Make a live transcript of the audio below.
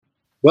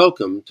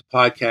Welcome to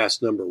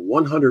podcast number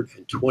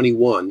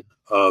 121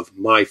 of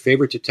My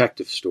Favorite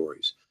Detective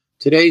Stories.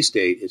 Today's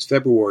date is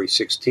February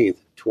 16th,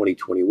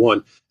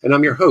 2021, and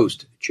I'm your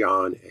host,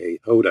 John A.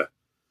 Hoda.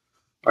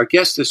 Our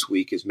guest this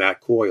week is Matt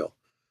Coyle.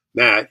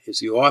 Matt is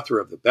the author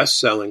of the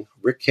best-selling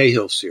Rick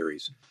Cahill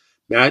series.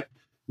 Matt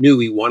knew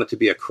he wanted to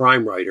be a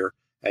crime writer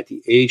at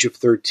the age of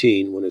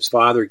 13 when his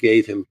father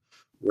gave him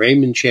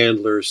Raymond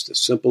Chandler's The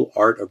Simple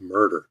Art of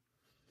Murder.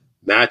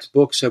 Matt's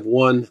books have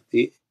won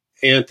the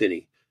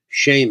Anthony,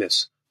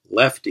 Seamus,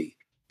 Lefty,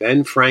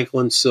 Ben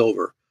Franklin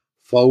Silver,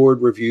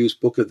 Forward Review's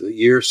Book of the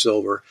Year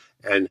Silver,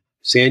 and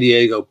San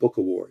Diego Book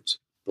Awards.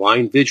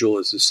 Blind Vigil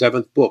is the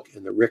seventh book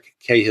in the Rick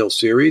Cahill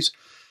series.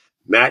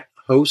 Matt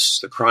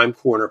hosts the Crime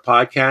Corner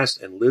podcast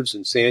and lives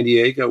in San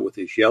Diego with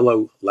his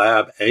yellow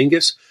lab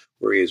Angus,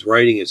 where he is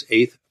writing his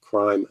eighth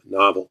crime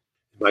novel.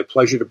 It's my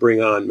pleasure to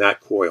bring on Matt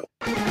Coyle.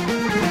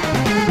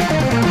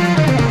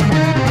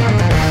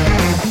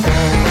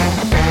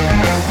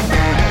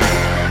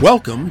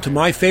 Welcome to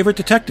My Favorite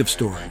Detective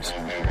Stories.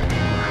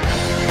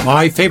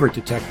 My Favorite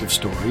Detective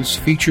Stories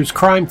features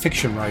crime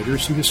fiction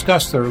writers who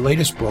discuss their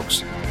latest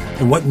books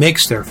and what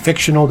makes their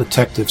fictional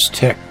detectives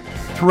tick.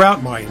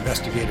 Throughout my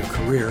investigative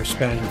career,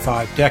 spanning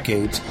 5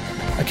 decades,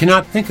 I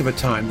cannot think of a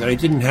time that I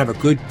didn't have a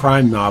good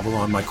crime novel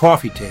on my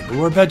coffee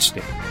table or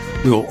bedstand.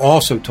 We will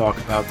also talk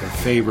about their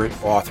favorite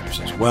authors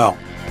as well.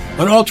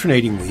 On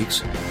alternating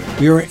weeks,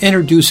 we are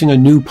introducing a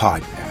new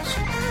podcast,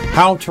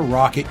 How to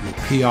Rocket Your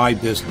PI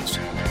Business,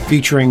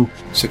 featuring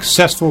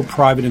successful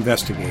private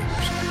investigators.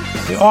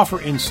 They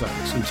offer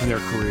insights into their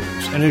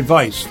careers and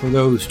advice for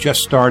those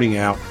just starting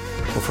out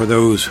or for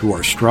those who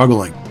are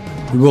struggling.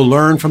 We will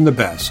learn from the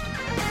best.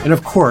 And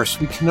of course,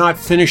 we cannot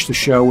finish the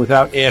show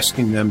without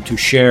asking them to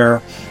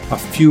share a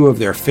few of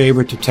their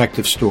favorite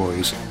detective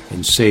stories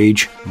and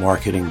sage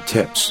marketing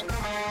tips.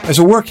 As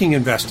a working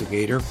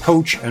investigator,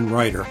 coach, and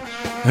writer,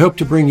 I hope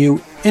to bring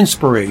you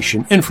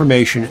inspiration,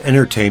 information, and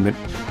entertainment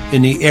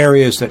in the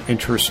areas that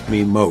interest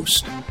me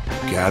most.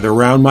 Gather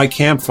around my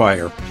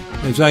campfire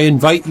as I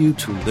invite you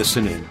to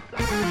listen in.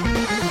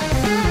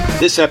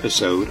 This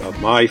episode of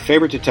My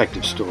Favorite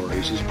Detective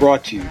Stories is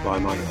brought to you by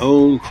my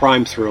own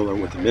crime thriller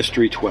with a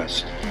mystery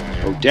twist,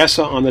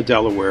 Odessa on the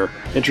Delaware,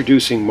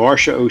 introducing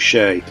Marcia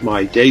O'Shea,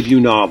 my debut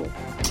novel.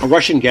 A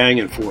Russian gang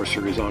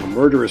enforcer is on a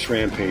murderous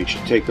rampage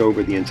to take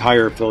over the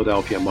entire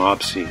Philadelphia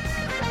mob scene.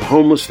 The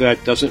homeless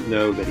vet doesn't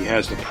know that he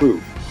has the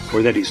proof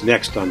or that he's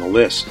next on the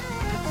list.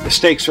 The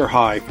stakes are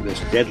high for this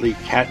deadly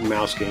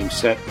cat-and-mouse game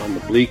set on the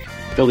bleak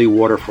Philly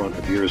waterfront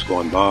of years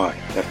gone by.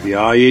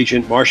 FBI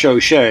agent Marcia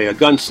O'Shea, a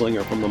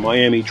gunslinger from the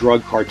Miami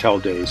drug cartel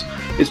days,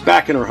 is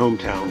back in her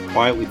hometown,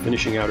 quietly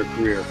finishing out her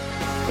career,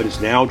 but is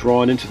now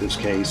drawn into this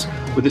case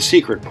with a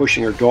secret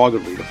pushing her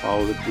doggedly to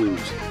follow the clues,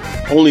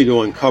 only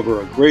to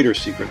uncover a greater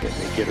secret that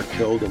may get her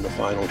killed in the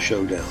final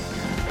showdown.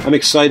 I'm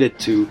excited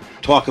to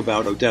talk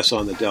about Odessa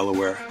on the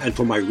Delaware, and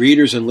for my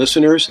readers and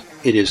listeners,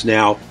 it is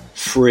now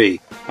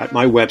free at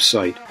my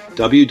website,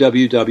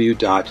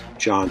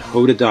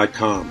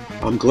 www.johnhoda.com.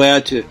 I'm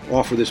glad to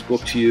offer this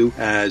book to you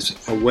as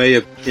a way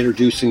of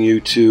introducing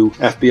you to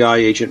FBI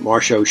agent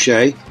Marcia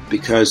O'Shea,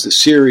 because the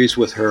series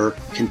with her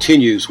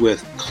continues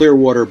with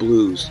Clearwater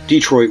Blues,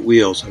 Detroit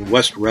Wheels, and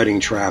West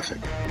Reading Traffic.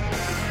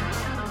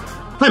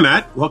 Hi,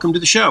 Matt. Welcome to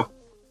the show.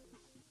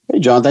 Hey,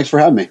 John. Thanks for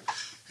having me.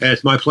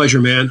 It's my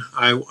pleasure, man.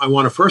 I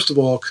want to first of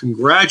all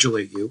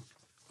congratulate you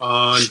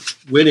on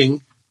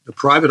winning the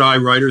Private Eye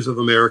Writers of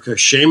America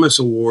Seamus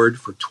Award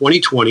for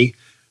 2020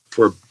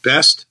 for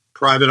Best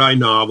Private Eye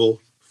Novel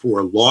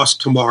for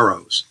Lost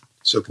Tomorrows.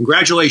 So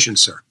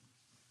congratulations, sir.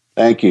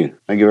 Thank you.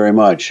 Thank you very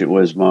much. It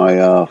was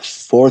my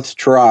fourth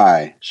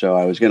try, so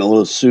I was getting a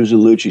little Susan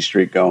Lucci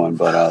streak going,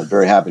 but I was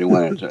very happy to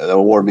win it. The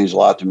award means a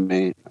lot to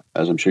me,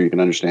 as I'm sure you can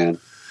understand.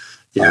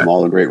 Yeah.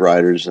 All the great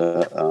writers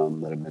that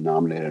have been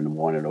nominated and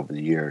won it over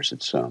the years.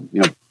 It's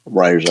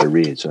writers I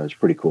read, so it's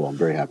pretty cool. I'm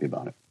very happy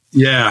about it.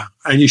 Yeah,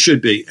 and you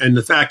should be. And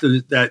the fact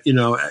that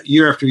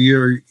year after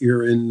year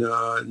you're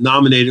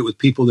nominated with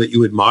people that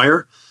you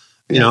admire,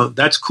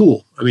 that's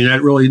cool. I mean,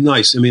 that's really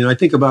nice. I mean, I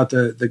think about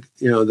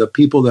the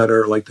people that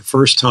are like the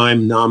first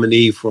time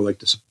nominee for like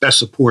the best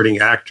supporting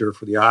actor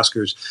for the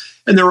Oscars,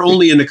 and they're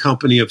only in the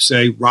company of,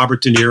 say,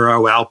 Robert De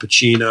Niro, Al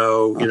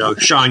Pacino,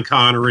 Sean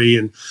Connery,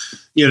 and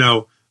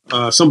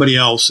somebody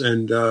else,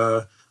 and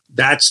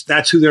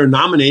that's who their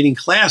nominating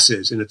class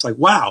is. And it's like,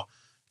 wow.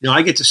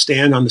 I get to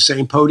stand on the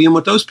same podium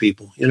with those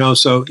people,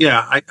 so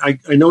yeah, I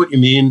know what you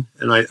mean.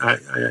 And I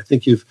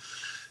think you've,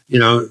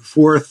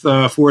 fourth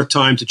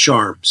time's a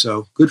charm.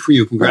 So good for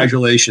you.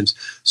 Congratulations.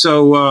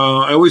 So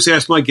I always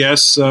ask my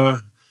guests,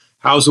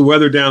 how's the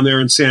weather down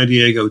there in San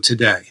Diego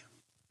today?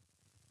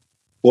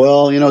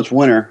 Well, it's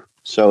winter,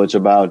 so it's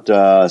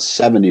about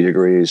 70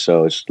 degrees.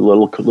 So it's a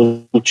little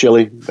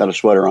chilly. Got a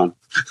sweater on.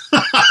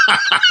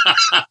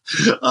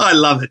 Oh, I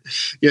love it.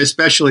 Yeah,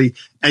 especially,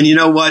 and you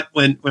know what?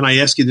 When I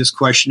ask you this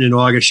question in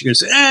August, you're going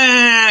to say,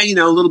 a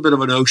little bit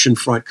of an ocean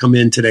front come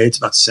in today. It's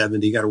about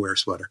 70. You got to wear a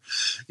sweater.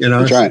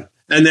 That's right.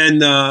 And then,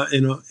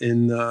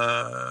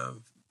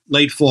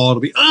 late fall, it'll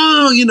be,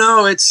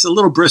 it's a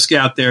little brisk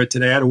out there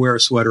today. I had to wear a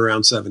sweater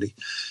around 70.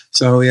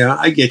 So, yeah,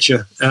 I get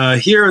you.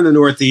 Here in the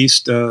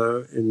Northeast,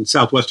 in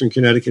southwestern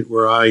Connecticut,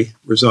 where I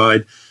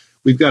reside,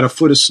 we've got a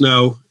foot of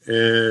snow,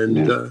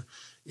 and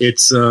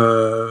it's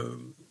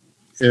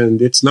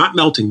not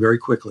melting very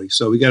quickly.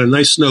 So we got a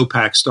nice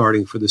snowpack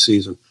starting for the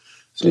season.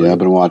 So, yeah, I've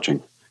been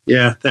watching.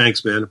 Yeah,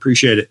 thanks, man.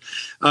 Appreciate it.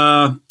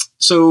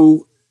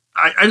 So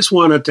I just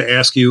wanted to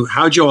ask you,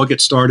 how'd you all get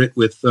started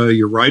with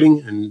your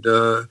writing? And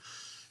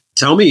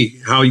tell me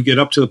how you get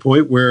up to the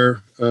point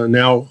where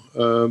now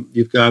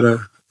you've got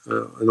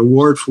an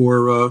award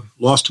for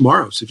Lost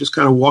Tomorrow. So just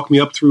kind of walk me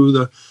up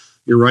through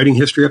your writing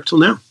history up till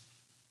now.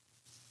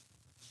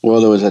 Well,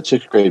 there was that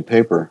sixth grade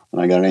paper that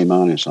I got an A-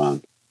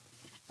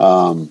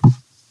 on.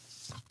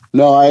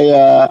 No,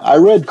 I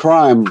read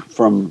crime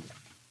from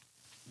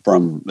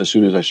as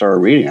soon as I started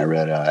reading. I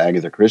read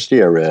Agatha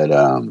Christie. I read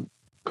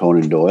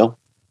Conan Doyle,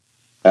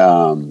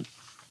 and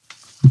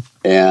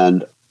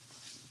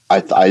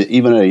I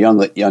even at a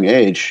young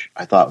age,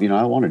 I thought,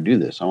 I want to do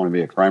this. I want to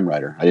be a crime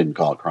writer. I didn't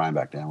call it crime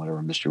back then,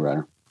 whatever, mystery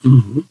writer.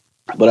 Mm-hmm.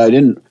 But I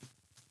didn't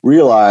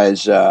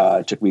realize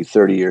it took me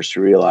 30 years to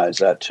realize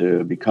that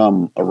to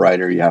become a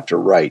writer, you have to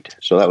write.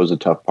 So that was the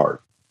tough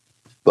part.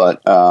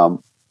 But I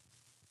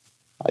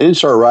didn't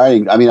start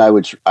writing. I mean, I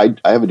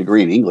have a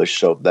degree in English,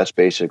 so that's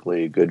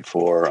basically good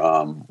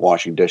for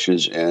washing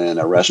dishes in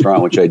a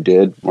restaurant, which I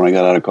did when I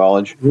got out of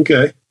college.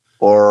 Okay.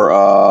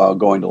 Or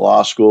going to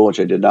law school, which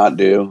I did not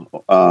do,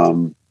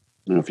 and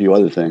a few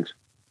other things.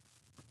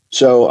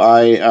 So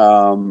I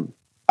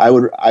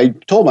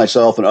told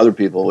myself and other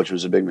people, which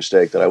was a big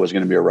mistake, that I was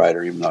going to be a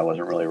writer, even though I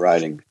wasn't really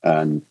writing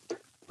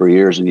for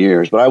years and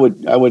years. But I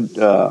would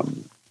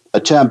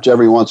attempt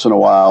every once in a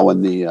while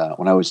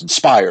when I was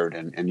inspired,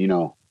 and you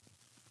know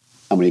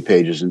how many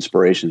pages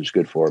inspiration is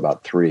good for?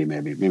 About 3,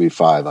 maybe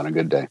 5 on a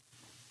good day.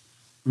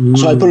 Mm.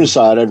 So I put it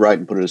aside. I'd write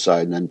and put it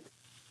aside, and then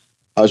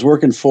I was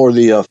working for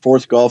the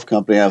Fourth Golf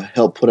Company. I've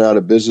helped put out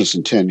a business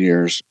in 10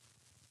 years,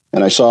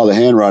 and I saw the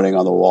handwriting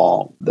on the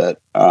wall that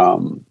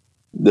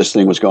this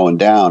thing was going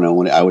down. And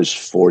when I was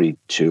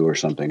 42 or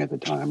something at the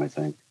time, I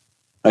think,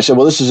 I said,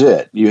 well, this is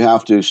it. You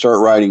have to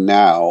start writing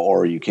now,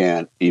 or you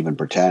can't even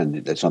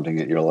pretend that's something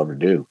that you'll ever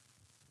do.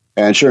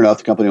 And sure enough,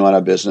 the company went out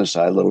of business.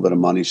 I had a little bit of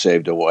money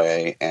saved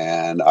away,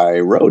 and I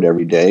wrote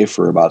every day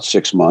for about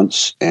 6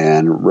 months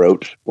and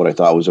wrote what I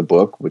thought was a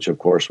book, which, of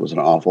course, was an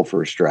awful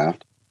first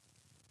draft.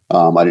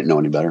 I didn't know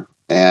any better.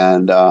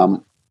 And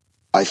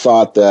I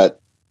thought that,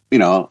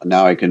 now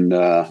I can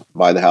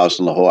buy the house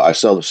in La Jolla. I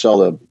sell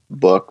the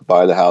book,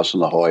 buy the house in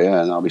La Jolla,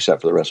 and I'll be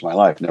set for the rest of my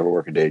life. Never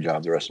work a day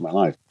job the rest of my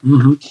life.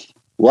 Mm-hmm.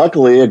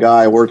 Luckily, a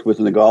guy I worked with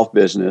in the golf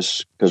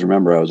business, because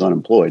remember, I was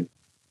unemployed,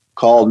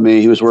 called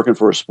me. He was working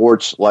for a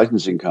sports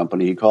licensing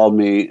company. He called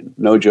me,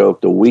 no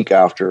joke, the week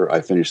after I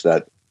finished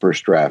that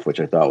first draft, which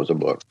I thought was a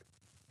book.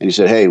 And he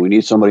said, hey, we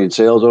need somebody in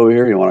sales over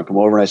here. You want to come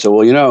over? And I said,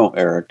 well,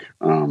 Eric,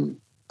 I'm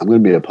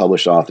going to be a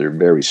published author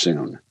very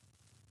soon,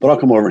 but I'll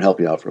come over and help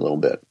you out for a little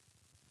bit.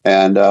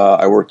 And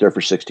I worked there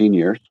for 16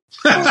 years.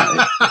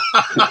 A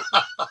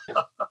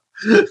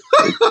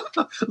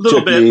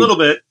little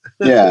bit.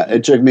 Yeah,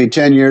 it took me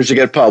 10 years to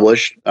get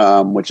published,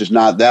 which is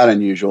not that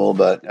unusual,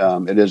 but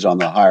it is on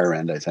the higher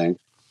end, I think.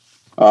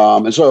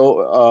 And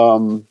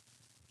so,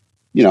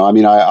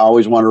 I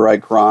always wanted to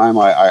write crime.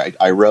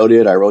 I wrote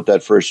it. I wrote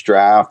that first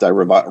draft. I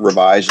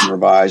revised and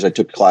revised. I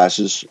took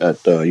classes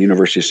at the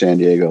University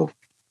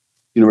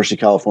of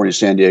California,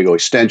 San Diego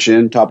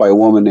Extension, taught by a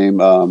woman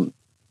named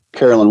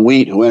Carolyn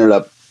Wheat, who ended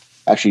up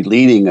actually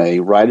leading a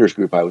writers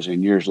group I was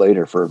in years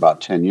later for about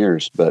 10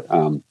 years. But,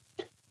 I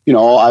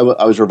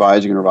was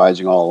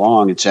revising all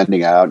along and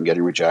sending out and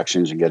getting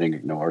rejections and getting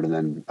ignored. And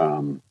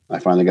then I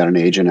finally got an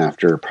agent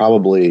after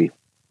probably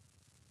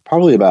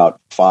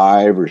about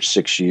 5 or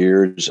 6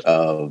 years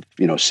of,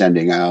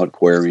 sending out,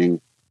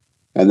 querying.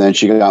 And then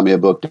she got me a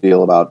book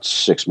deal about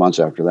 6 months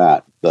after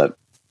that. But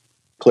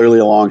clearly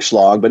a long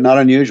slog, but not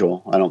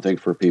unusual, I don't think,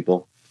 for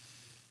people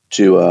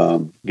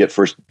to get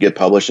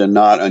published, and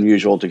not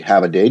unusual to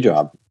have a day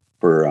job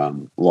for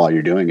while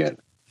you're doing it,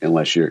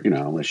 unless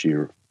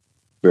you're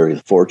very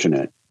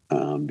fortunate,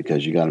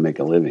 because you got to make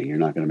a living. You're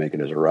not going to make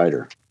it as a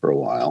writer for a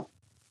while.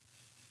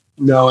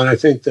 No, and I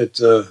think that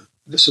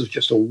this is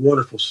just a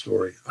wonderful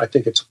story. I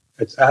think it's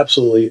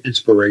absolutely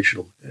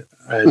inspirational,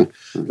 and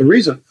the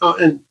reason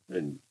and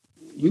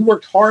you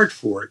worked hard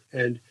for it,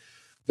 and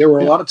there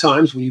were a lot of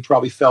times when you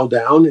probably fell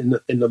down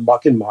in the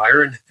muck and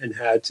mire and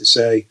had to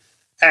say,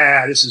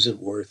 this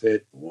isn't worth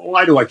it.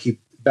 Why do I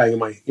keep banging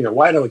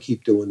why do I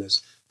keep doing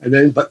this? And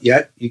then, but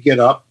yet you get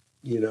up,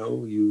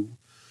 you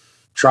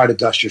try to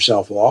dust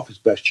yourself off as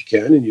best you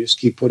can, and you just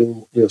keep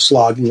putting,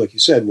 slogging, like you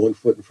said, one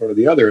foot in front of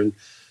the other. And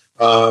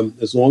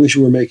as long as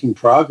you were making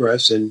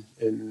progress, and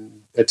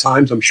at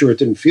times I'm sure it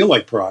didn't feel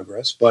like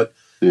progress, but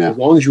as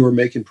long as you were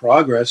making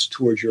progress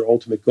towards your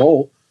ultimate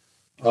goal,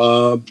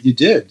 you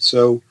did.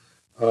 So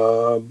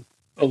a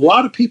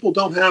lot of people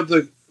don't have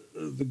the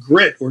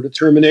grit or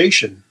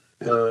determination.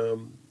 Or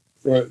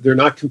they're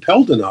not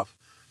compelled enough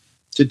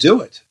to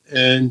do it.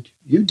 and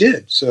you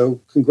did.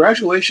 So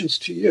congratulations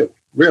to you.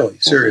 Really,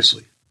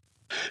 seriously.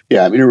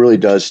 Yeah, I mean, it really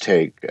does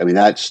take. I mean,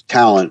 that's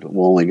talent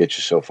will only get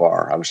you so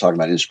far. I was talking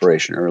about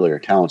inspiration earlier.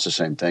 Talent's the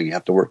same thing. You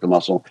have to work the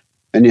muscle,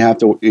 and you have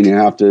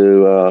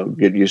to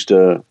get used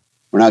to,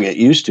 or not get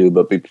used to,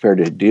 but be prepared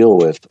to deal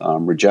with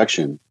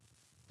rejection.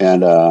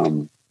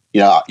 And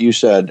you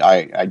said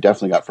I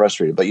definitely got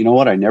frustrated, but you know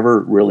what? I never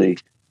really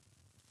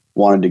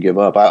wanted to give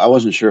up. I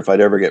wasn't sure if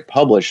I'd ever get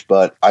published,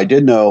 but I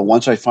did know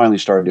once I finally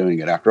started doing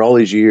it, after all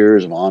these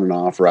years of on and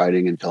off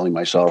writing and telling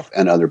myself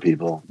and other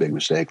people, big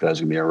mistake, that I was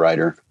going to be a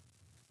writer.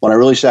 When I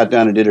really sat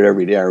down and did it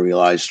every day, I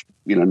realized,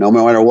 no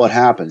matter what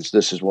happens,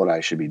 this is what I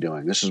should be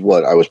doing. This is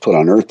what I was put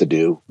on earth to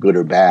do, good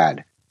or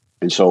bad.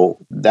 And so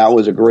that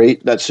was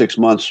that 6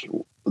 months,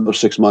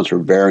 those 6 months were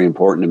very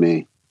important to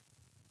me.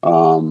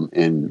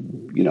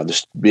 And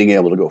just being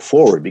able to go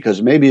forward,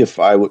 because maybe if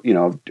I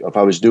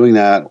was doing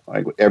that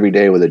like every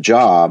day with a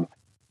job,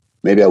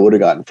 maybe I would have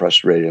gotten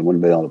frustrated and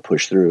wouldn't been able to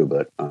push through.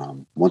 But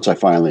once I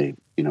finally,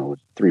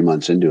 3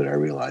 months into it, I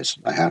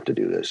realized I have to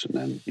do this. And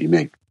then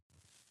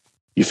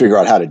you figure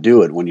out how to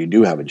do it when you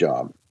do have a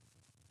job.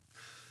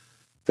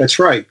 That's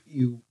right.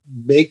 You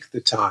make the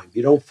time.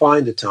 You don't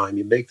find the time.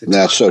 You make the time.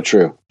 That's so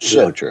true.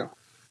 So true.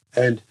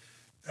 And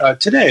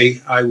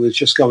today, I was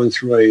just going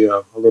through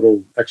a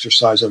little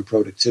exercise on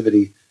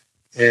productivity,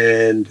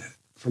 and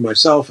for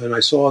myself, and I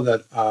saw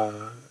that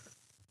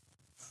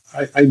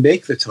I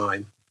make the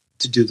time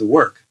to do the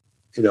work,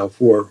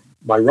 for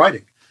my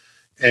writing.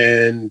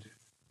 And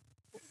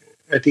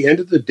at the end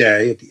of the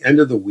day, at the end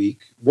of the week,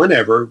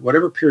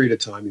 whatever period of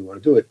time you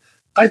want to do it,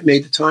 I've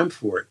made the time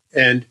for it.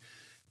 And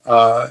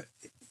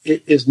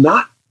it is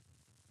not,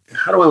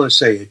 how do I want to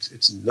say it?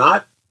 It's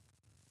not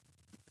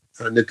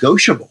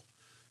negotiable.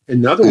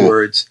 In other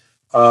words,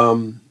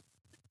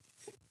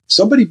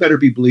 somebody better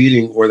be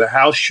bleeding, or the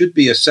house should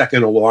be a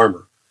second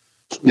alarmer,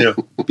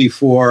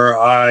 before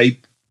I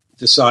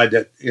decide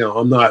that,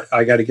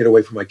 I got to get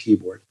away from my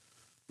keyboard,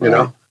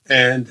 know?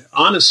 And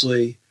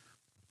honestly,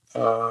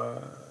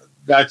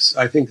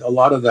 I think a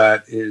lot of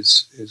that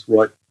is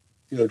what,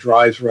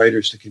 drives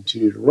writers to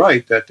continue to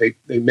write, that they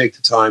make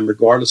the time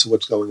regardless of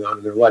what's going on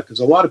in their life. Because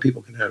a lot of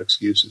people can have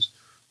excuses.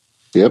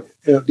 Yep.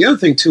 The other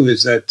thing too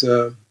is that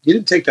you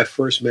didn't take that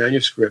first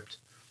manuscript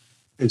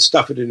and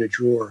stuff it in a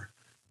drawer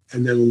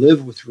and then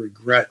live with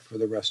regret for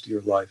the rest of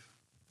your life.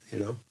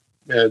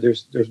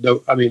 There's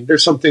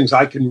some things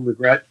I can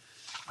regret.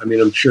 I mean,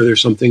 I'm sure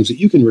there's some things that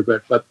you can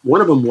regret, but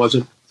one of them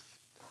wasn't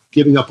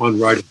giving up on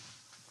writing.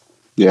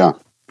 Yeah.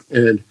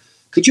 And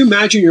could you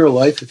imagine your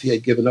life if you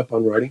had given up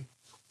on writing?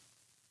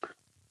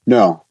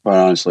 No, but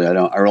honestly, I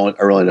don't. I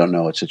really don't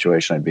know what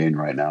situation I'd be in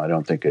right now. I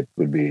don't think it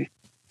would be.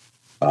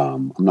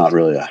 I'm not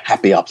really a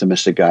happy,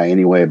 optimistic guy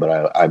anyway,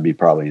 but I'd be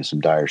probably in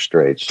some dire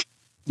straits.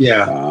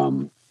 Yeah.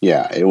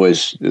 It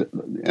was,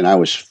 and I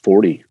was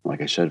 40,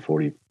 like I said,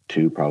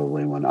 42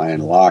 probably when I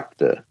unlocked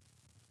the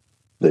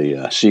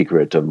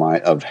secret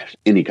of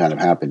any kind of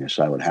happiness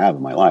I would have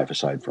in my life,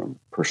 aside from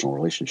personal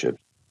relationships.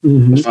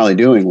 Mm-hmm. I was finally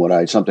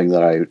doing something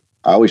that I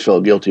always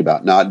felt guilty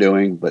about not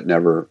doing, but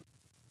never,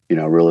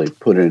 really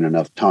put in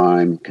enough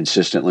time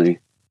consistently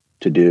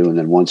to do. And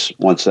then once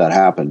that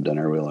happened, then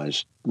I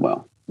realized,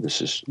 well,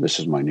 this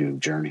is my new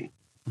journey.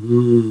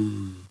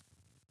 Mm.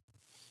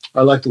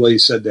 I like the way you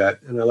said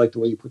that, and I like the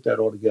way you put that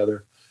all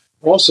together.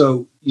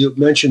 Also, you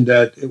mentioned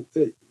that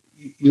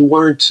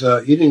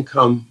you didn't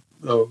come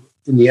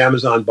in the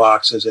Amazon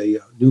box as a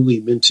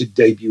newly minted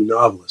debut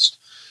novelist.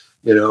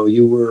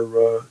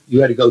 You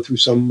had to go through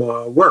some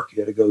work.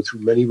 You had to go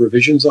through many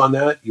revisions on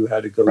that. You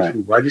had to go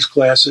through writers'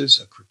 classes,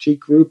 a critique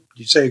group.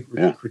 Did you say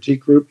critique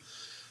group?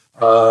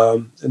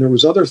 And there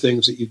was other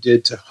things that you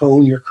did to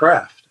hone your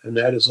craft. And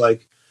that is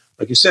like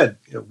you said,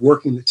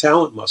 working the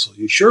talent muscle.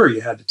 You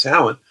had the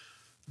talent,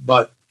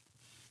 but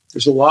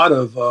there's a lot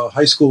of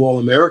high school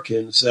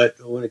All-Americans that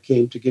when it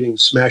came to getting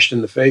smashed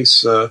in the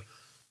face,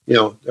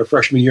 their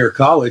freshman year of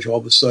college, all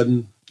of a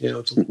sudden,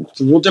 it's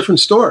a little different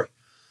story,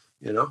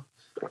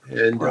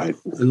 and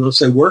unless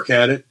they work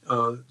at it,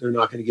 they're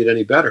not going to get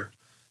any better.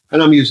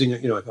 And I'm using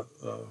like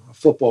a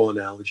football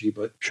analogy,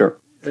 but sure.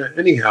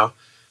 Anyhow,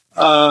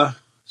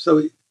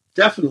 so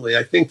definitely,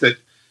 I think that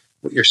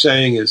what you're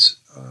saying is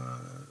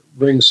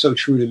rings so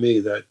true to me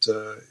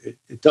that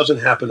it doesn't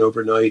happen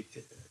overnight.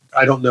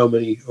 I don't know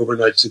many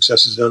overnight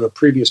successes. On a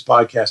previous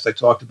podcast, I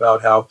talked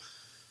about how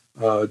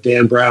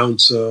Dan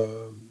Brown's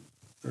The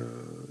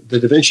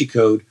Da Vinci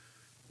Code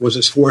was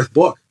his fourth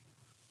book.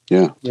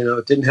 Yeah.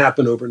 It didn't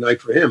happen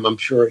overnight for him. I'm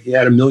sure he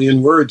had 1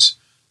 million words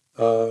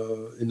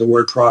in the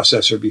word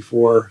processor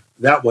before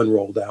that one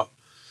rolled out.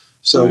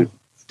 So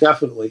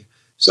definitely.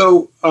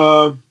 So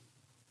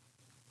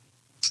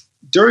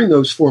during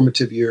those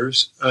formative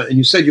years, and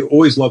you said you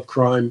always loved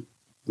crime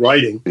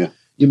writing. Yeah.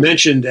 You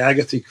mentioned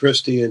Agatha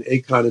Christie and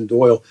Conan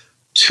Doyle,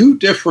 two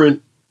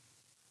different,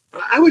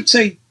 I would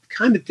say,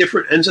 kind of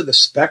different ends of the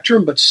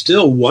spectrum, but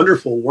still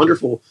wonderful,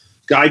 wonderful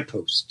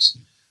guideposts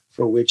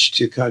for which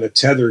to kind of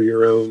tether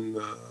your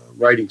own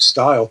writing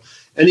style.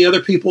 Any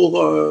other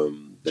people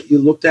that you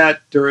looked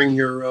at during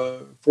your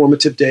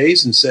formative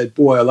days and said,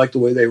 boy, I like the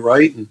way they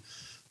write and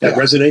that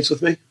resonates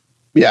with me?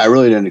 Yeah, I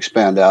really didn't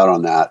expand out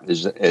on that.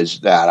 Is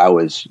that I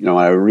was, when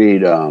I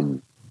read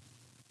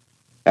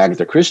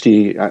Agatha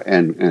Christie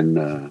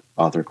and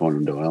Arthur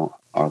Conan Doyle,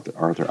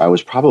 Arthur, I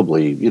was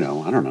probably,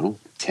 I don't know,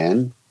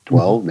 10,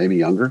 12, maybe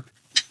younger.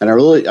 And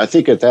I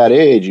think at that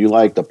age, you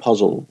like the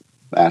puzzle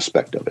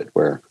aspect of it,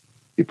 where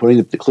you're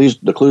putting the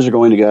clues are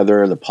going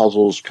together, the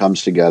puzzles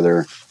comes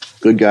together,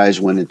 good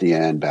guys win at the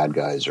end, bad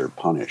guys are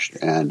punished.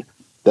 And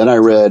then I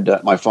read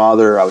my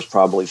father, I was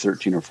probably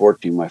 13 or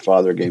 14. My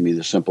father gave me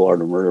The Simple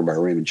Art of Murder by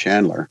Raymond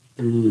Chandler.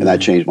 And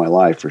that changed my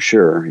life for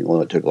sure.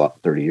 Well, it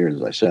took 30 years,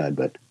 as I said.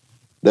 But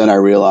then I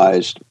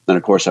realized, and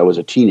of course I was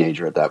a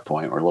teenager at that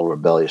point, or a little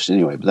rebellious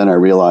anyway. But then I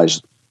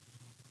realized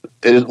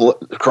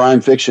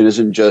crime fiction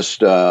isn't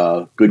just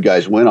good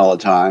guys win all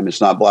the time.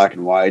 It's not black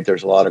and white.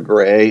 There's a lot of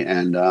gray.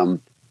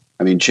 And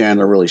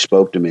Chandler really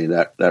spoke to me.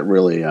 That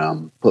really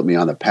put me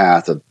on the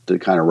path of the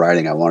kind of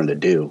writing I wanted to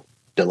do.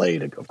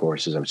 Delayed, of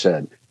course, as I've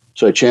said.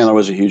 So Chandler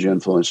was a huge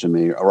influence to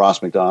me.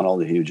 Ross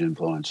MacDonald, a huge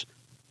influence.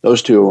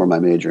 Those two were my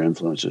major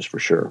influences for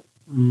sure.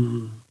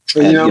 And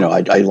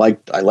I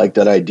like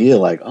that idea.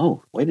 Like,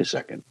 oh, wait a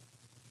second,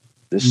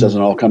 this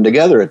doesn't all come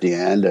together at the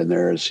end, and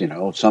there's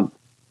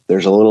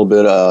there's a little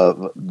bit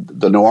of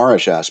the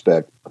noirish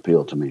aspect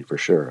appealed to me for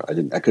sure.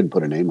 I couldn't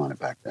put a name on it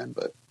back then,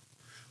 but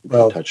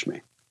it touched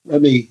me.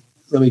 Let me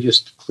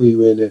just clue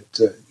you in.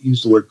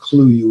 Use the word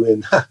clue you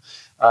in.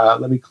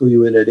 Let me clue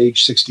you in. At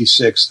age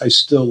 66, I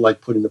still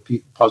like putting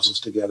the puzzles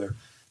together.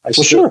 I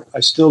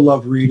still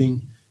love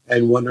reading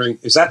and wondering,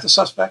 is that the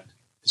suspect?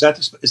 Is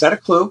that a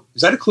clue?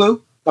 Is that a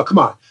clue? Oh, come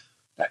on.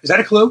 Is that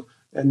a clue?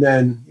 And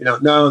then,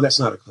 no, that's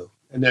not a clue.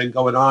 And then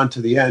going on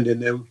to the end.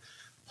 And then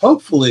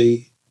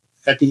hopefully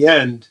at the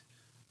end,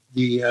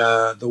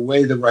 the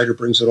way the writer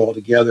brings it all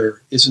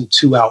together isn't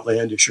too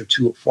outlandish or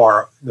too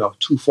far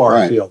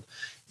afield.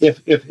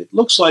 If it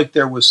looks like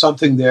there was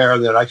something there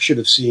that I should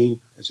have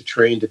seen as a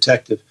trained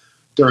detective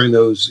during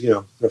those,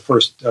 the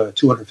first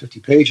 250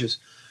 pages,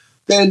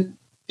 then,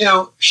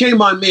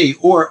 shame on me.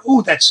 Or,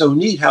 oh, that's so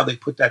neat how they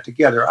put that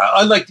together.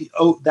 I like the,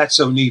 oh, that's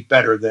so neat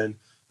better than,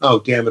 oh,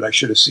 damn it, I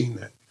should have seen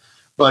that.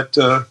 But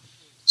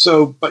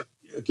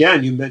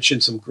again, you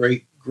mentioned some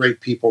great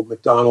people,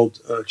 MacDonald,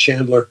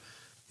 Chandler,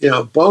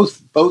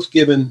 both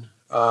given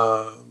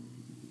an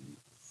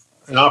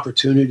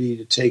opportunity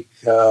to take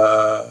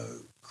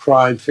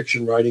crime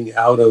fiction writing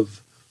out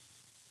of,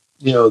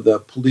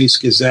 the Police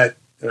Gazette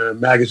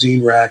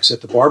magazine racks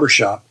at the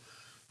barbershop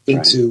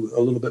into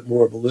a little bit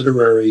more of a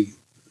literary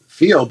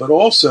feel, but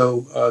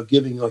also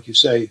giving, like you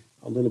say,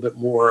 a little bit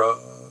more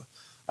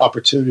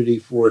opportunity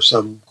for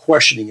some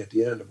questioning at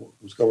the end of what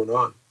was going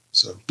on.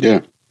 So,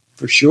 yeah,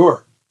 for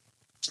sure.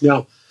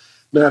 Now,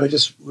 Matt, I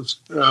just was,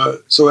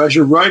 so as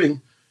you're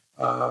writing,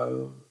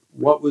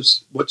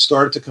 what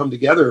started to come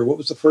together? What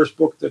was the first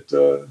book that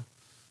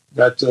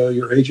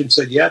your agent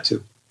said yeah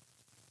to?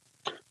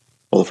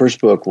 Well, the first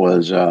book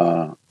was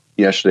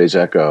Yesterday's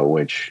Echo,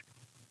 which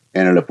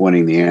ended up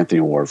winning the Anthony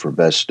Award for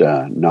best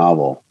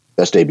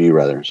debut,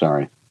 rather.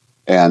 Sorry.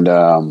 And,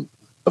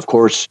 of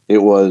course,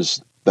 it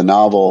was the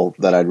novel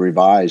that I'd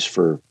revised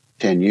for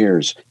 10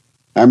 years.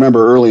 I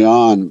remember early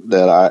on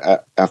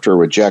that after a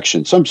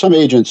rejection, some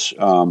agents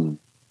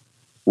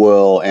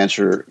will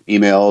answer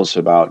emails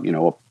about,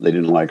 they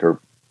didn't like or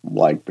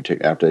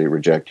after they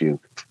reject you.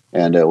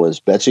 And it was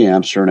Betsy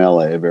Amster in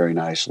L.A., a very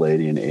nice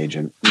lady and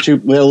agent.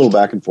 And we had a little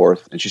back and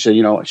forth. And she said,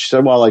 well,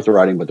 I like the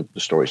writing, but the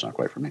story's not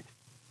quite for me.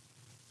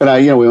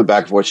 And we went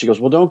back and forth. She goes,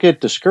 well, don't get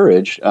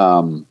discouraged.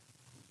 God,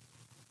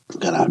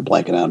 I'm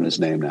blanking out on his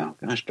name now.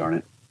 Gosh darn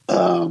it.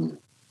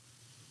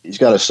 He's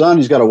got a son.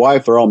 He's got a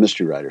wife. They're all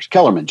mystery writers.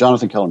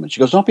 Jonathan Kellerman. She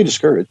goes, don't be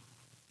discouraged.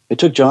 It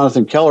took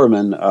Jonathan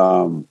Kellerman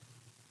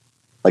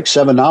like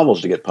 7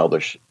 novels to get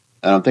published.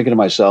 And I'm thinking to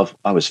myself,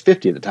 I was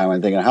 50 at the time.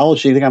 I'm thinking, how old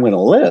do you think I'm going to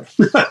live?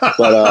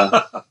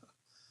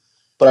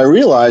 But I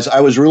realized I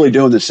was really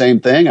doing the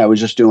same thing. I was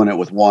just doing it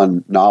with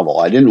one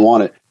novel. I didn't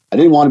want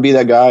to be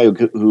that guy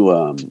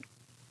who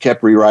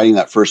kept rewriting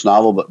that first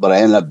novel, but I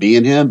ended up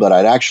being him. But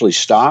I'd actually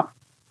stopped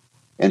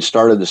and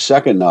started a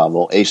second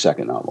novel.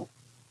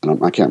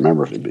 And I can't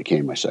remember if it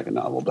became my second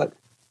novel,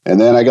 and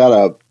then I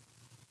got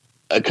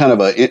a kind of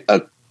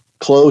a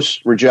close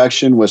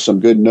rejection with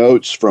some good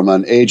notes from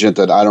an agent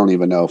that I don't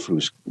even know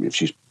if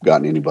she's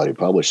gotten anybody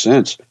published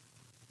since.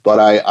 But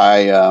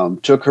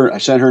I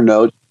sent her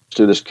notes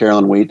to this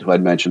Carolyn Wheat, who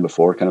I'd mentioned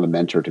before, kind of a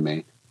mentor to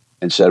me,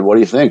 and said, what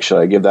do you think? Should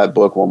I give that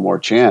book one more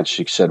chance?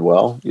 She said,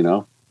 well,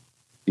 you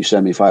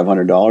send me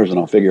 $500 and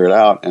I'll figure it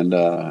out.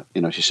 And,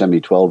 she sent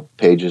me 12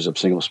 pages of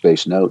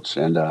single-spaced notes.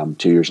 And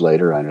 2 years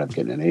later, I ended up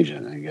getting an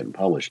agent and getting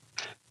published.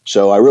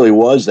 So I really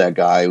was that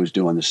guy who was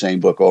doing the same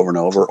book over and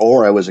over,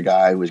 or I was a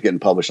guy who was getting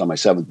published on my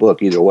 7th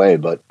book, either way.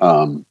 But,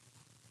 I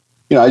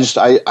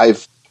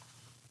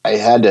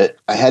had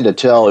to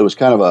tell,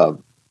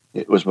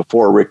 it was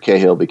before Rick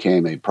Cahill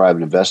became a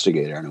private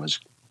investigator, and it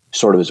was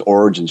sort of his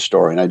origin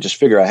story. And I just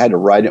figured I had to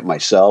write it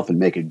myself and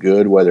make it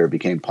good, whether it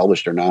became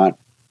published or not.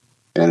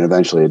 And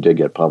eventually it did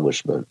get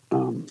published, but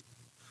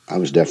I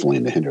was definitely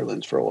in the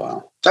hinterlands for a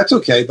while. That's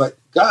okay, but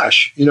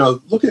gosh,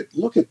 look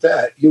at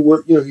that. You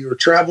were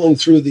traveling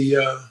through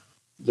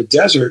the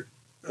desert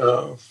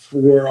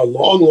for a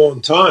long,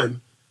 long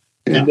time,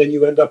 and then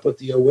you end up with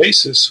the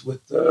Oasis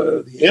with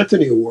the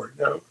Anthony Award.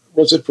 Now,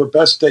 was it for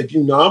best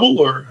debut novel,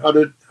 or how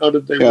did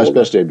they? Yeah, it was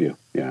best debut.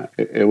 Yeah,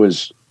 it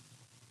was.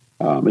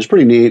 It was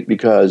pretty neat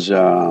because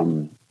a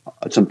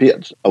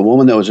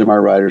woman that was in my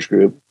writers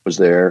group was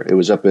there. It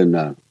was up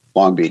in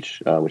Long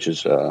Beach, which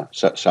is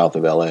south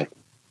of LA.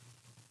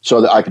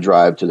 So that I could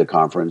drive to the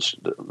conference.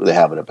 They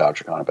have it at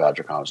BoucherCon.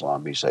 BoucherCon was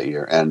Long Beach that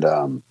year.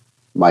 And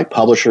my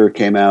publisher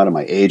came out and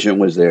my agent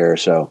was there.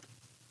 So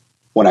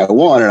when I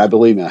won, and I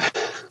believe me,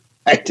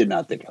 I did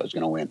not think I was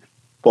going to win.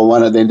 But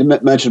when they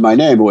mentioned my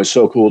name, it was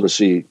so cool to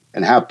see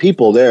and have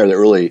people there that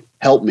really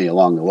helped me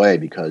along the way,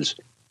 because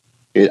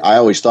I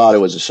always thought it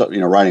was,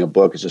 writing a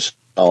book is a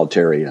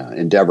solitary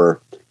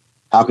endeavor.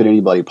 How could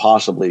anybody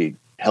possibly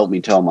help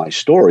me tell my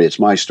story? It's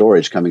my story.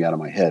 It's coming out of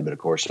my head. But of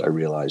course, I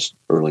realized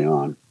early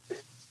on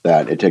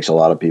that it takes a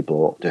lot of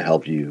people to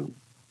help you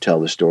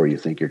tell the story you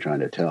think you're trying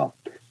to tell.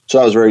 So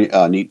that was a very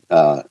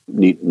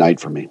neat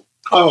night for me.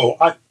 Oh,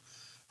 I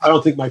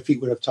don't think my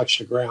feet would have touched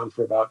the ground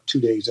for about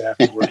 2 days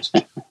afterwards.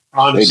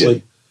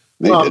 Honestly,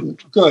 they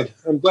didn't. Good.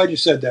 I'm glad you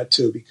said that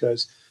too,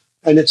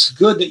 and it's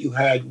good that you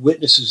had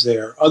witnesses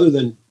there, other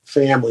than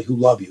family who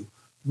love you,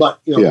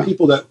 but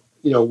people that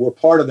were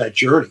part of that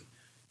journey,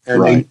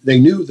 and they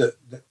knew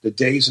the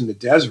days in the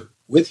desert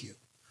with you,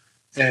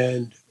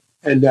 and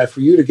that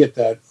for you to get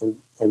that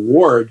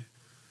award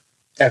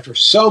after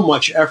so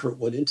much effort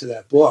went into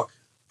that book,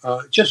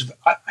 I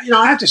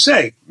have to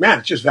say, man,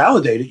 it just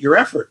validated your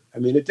effort. I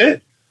mean, it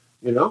did.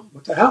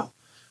 What the hell?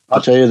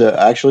 I'll tell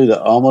you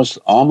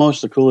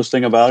almost the coolest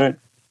thing about it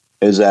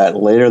is that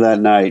later that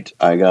night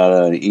I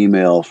got an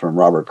email from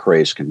Robert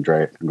Crace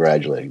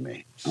congratulating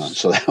me.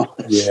 So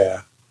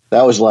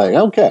that was like,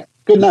 okay,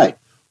 good night.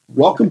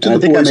 Welcome to the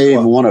Boys Club. I think I may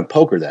even won a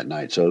poker that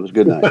night, so it was a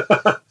good night.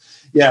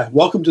 Yeah,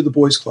 welcome to the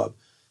Boys Club.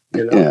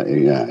 Yeah,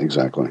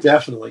 exactly.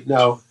 Definitely.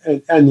 No,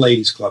 and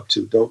ladies club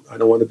too. I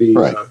don't want to be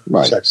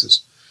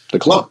sexist. The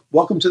club.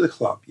 Welcome to the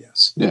club.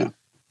 Yes. Yeah.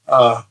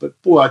 But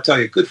boy, I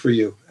tell you, good for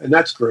you, and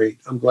that's great.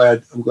 I'm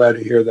glad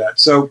to hear that.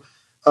 So,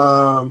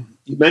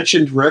 you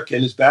mentioned Rick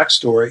and his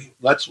backstory.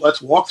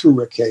 Let's walk through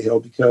Rick Cahill,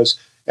 because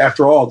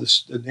after all,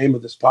 the name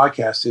of this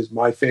podcast is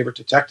My Favorite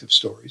Detective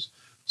Stories.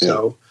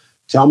 So,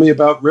 tell me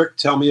about Rick.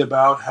 Tell me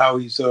about how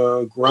he's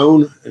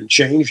grown and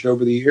changed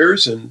over the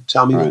years, and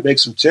tell me what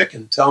makes him tick,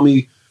 and tell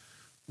me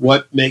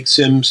what makes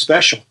him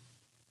special.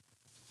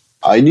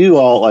 I knew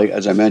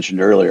as I mentioned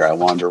earlier, I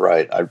wanted to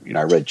write. I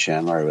read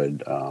Chandler. I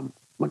read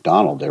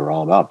McDonald. They were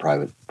all about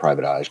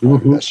private eyes,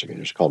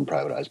 investigators. Called them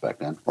private eyes back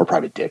then, or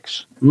private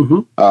dicks.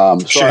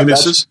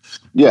 Seamuses.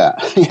 Yeah,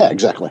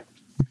 exactly.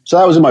 So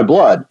that was in my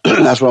blood.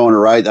 That's what I wanted to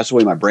write. That's the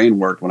way my brain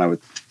worked when I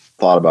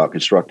thought about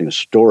constructing a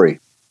story.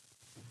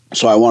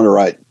 So I wanted to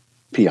write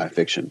PI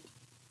fiction,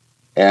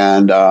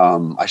 and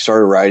I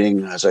started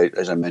writing as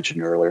I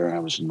mentioned earlier. I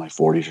was in my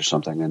 40s or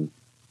something, and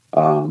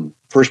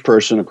first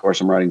person. Of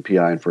course, I'm writing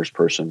PI in first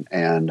person,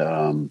 and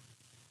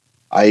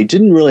I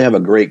didn't really have a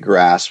great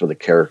grasp of the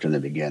character in the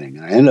beginning.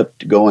 And I ended up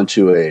going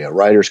to a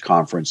writers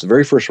conference. The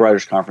very first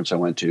writers conference I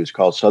went to is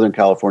called Southern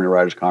California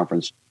Writers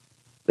Conference.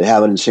 They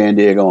have it in San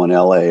Diego and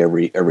LA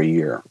every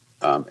year.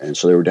 And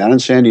so they were down in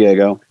San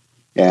Diego.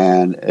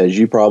 And as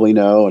you probably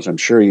know, as I'm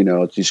sure you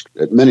know,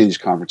 at many of these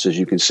conferences,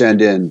 you can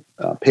send in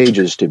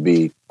pages to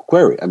be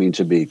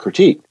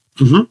critiqued.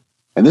 Mm-hmm.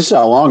 And this is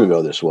how long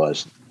ago this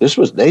was.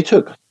 They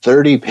took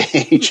 30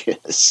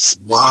 pages.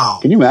 Wow.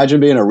 Can you imagine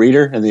being a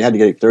reader and they had to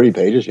get 30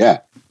 pages?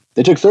 Yeah.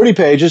 They took 30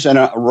 pages, and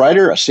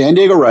a San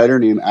Diego writer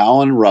named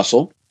Alan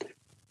Russell,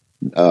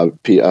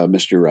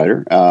 mystery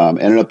writer,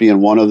 ended up being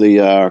one of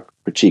the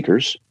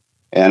critiquers.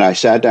 And I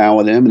sat down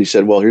with him, and he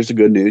said, well, here's the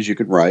good news. You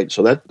can write.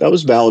 So that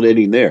was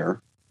validating there.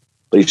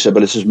 But he said, but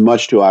this is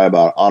much too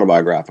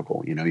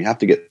autobiographical. You have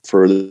to get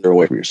further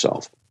away from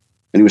yourself.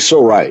 And he was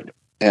so right.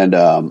 And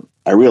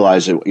I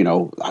realized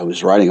that, I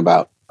was writing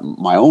about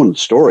my own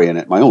story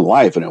and my own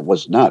life, and it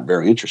was not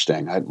very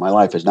interesting. My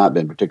life has not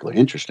been particularly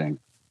interesting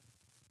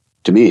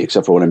to me,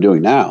 except for what I'm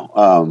doing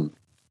now.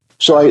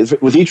 So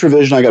with each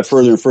revision, I got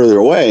further and further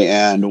away.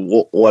 And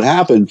what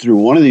happened through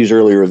one of these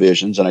early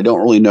revisions, and I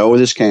don't really know where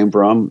this came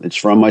from. It's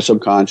from my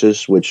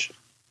subconscious, which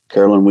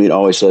Carolyn Wheat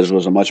always says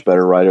was a much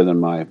better writer than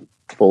my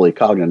fully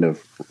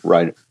cognitive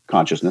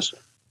consciousness.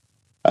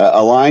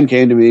 A line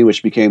came to me,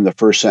 which became the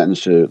first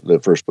sentence to the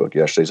first book,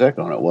 Yesterday's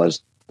Echo, and it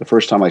was, the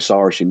first time I saw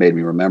her, she made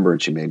me remember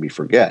and she made me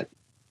forget.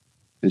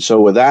 And so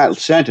with that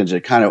sentence,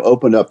 it kind of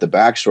opened up the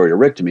backstory to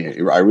Rick to me.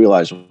 I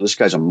realized, well, this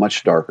guy's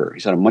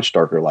he's had a much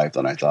darker life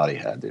than I thought he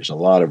had. There's a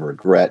lot of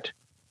regret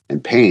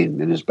and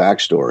pain in his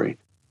backstory.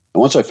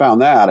 And once I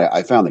found that,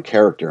 I found the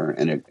character,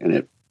 and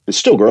it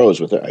still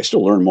grows with it. I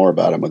still learn more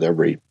about him with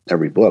every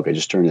book. I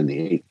just turned in the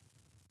 8th.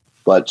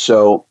 But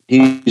so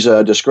he's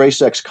a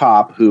disgraced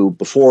ex-cop who,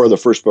 before the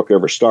first book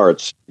ever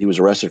starts, he was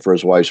arrested for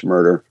his wife's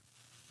murder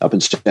up in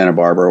Santa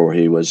Barbara, where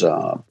he was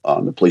on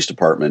the police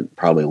department,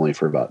 probably only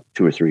for about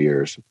 2 or 3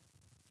 years.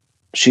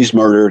 she's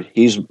murdered.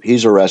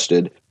 He's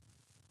arrested,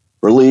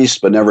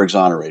 released, but never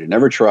exonerated.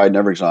 Never tried,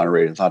 never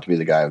exonerated. Thought to be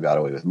the guy who got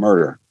away with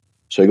murder.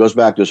 So he goes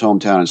back to his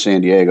hometown in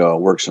San Diego,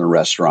 works in a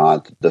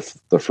restaurant,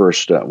 the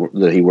first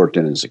that he worked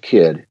in as a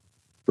kid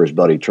for his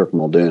buddy Turk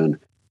Muldoon.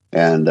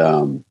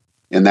 And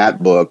in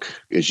that book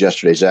is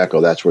Yesterday's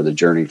Echo. That's where the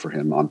journey for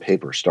him on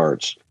paper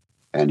starts.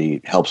 And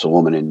he helps a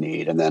woman in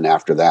need. And then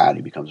after that,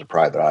 he becomes a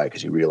private eye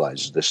because he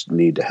realizes this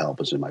need to help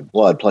is in my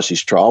blood. Plus,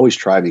 he's always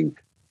striving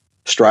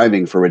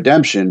for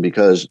redemption,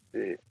 because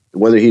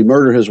whether he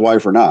murdered his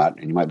wife or not,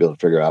 and you might be able to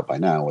figure out by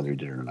now whether he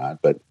did it or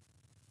not, but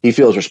he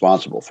feels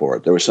responsible for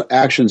it. There were some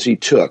actions he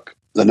took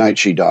the night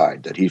she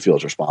died that he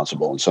feels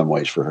responsible in some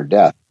ways for her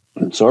death.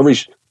 And so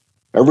every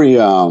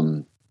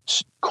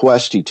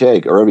quest he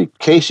takes, or every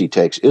case he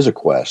takes, is a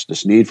quest,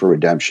 this need for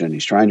redemption.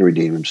 He's trying to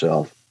redeem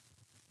himself.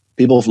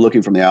 People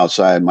looking from the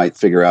outside might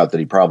figure out that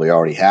he probably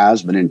already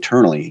has, but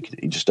internally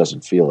he just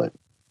doesn't feel it.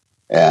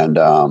 And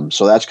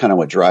so that's kind of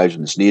what drives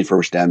him, this need for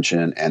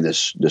redemption and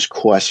this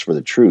quest for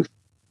the truth.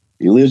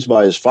 He lives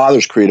by his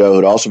father's credo,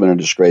 who'd also been a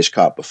disgraced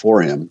cop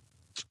before him,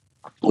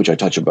 which I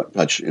touch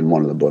in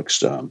one of the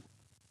books,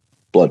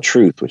 Blood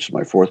Truth, which is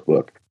my fourth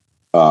book.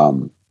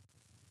 And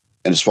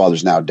his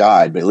father's now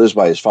died, but he lives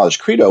by his father's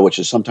credo, which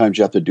is sometimes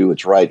you have to do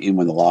what's right even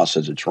when the law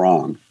says it's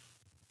wrong.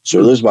 So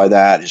he lives by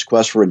that, his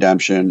quest for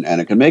redemption,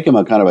 and it can make him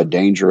a kind of a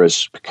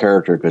dangerous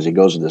character because he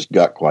goes in his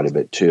gut quite a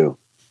bit too.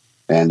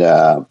 And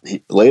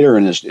later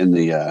in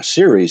the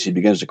series, he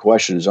begins to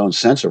question his own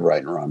sense of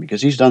right and wrong,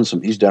 because he's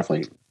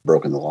definitely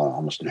broken the law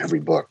almost in every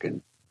book,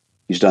 and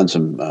he's done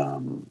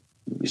some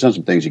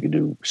things he could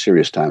do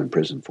serious time in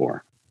prison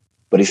for.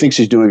 But he thinks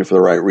he's doing it for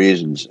the right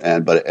reasons.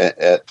 But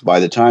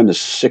by the time the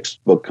sixth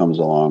book comes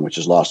along, which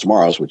is Lost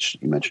Tomorrows, which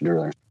you mentioned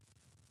earlier,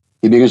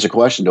 he begins to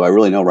question: do I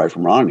really know right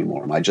from wrong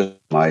anymore? Am I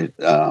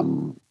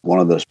one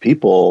of those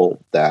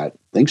people that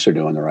thinks they're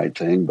doing the right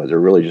thing, but they're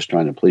really just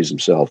trying to please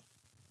themselves?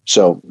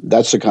 So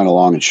that's the kind of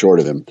long and short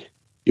of him.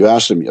 You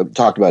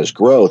talked about his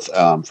growth.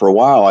 For a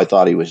while, I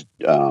thought he was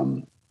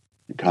kind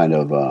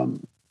of, I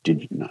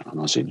don't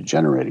want to say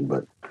degenerating,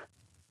 but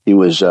he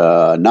was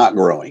not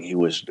growing. He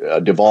was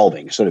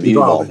devolving. Instead of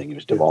evolving, he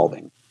was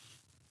devolving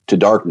to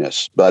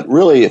darkness. But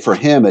really, for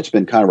him, it's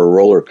been kind of a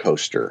roller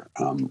coaster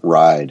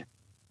ride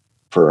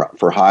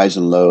for highs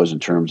and lows in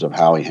terms of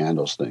how he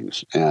handles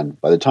things. And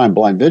by the time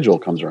Blind Vigil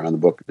comes around, the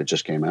book that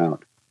just came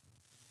out,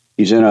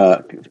 he's in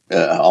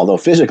although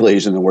physically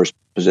he's in the worst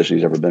position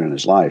he's ever been in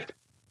his life,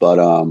 but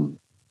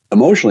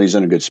emotionally he's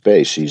in a good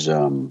space. He's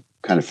kind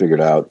of figured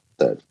out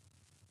that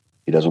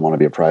he doesn't want to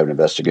be a private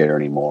investigator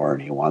anymore,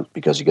 and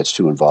because he gets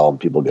too involved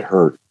and people get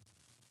hurt.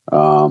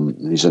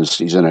 He's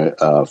in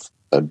a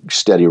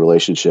steady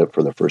relationship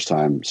for the first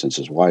time since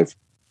his wife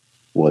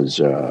was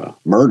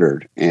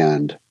murdered,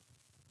 and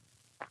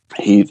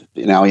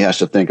now he has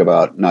to think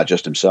about not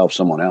just himself,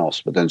 someone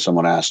else. But then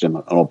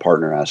an old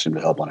partner asked him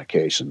to help on a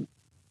case, and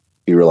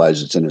he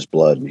realizes it's in his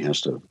blood, and he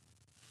has to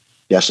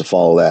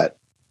follow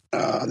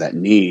that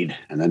need,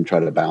 and then try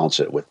to balance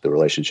it with the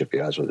relationship he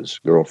has with his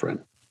girlfriend.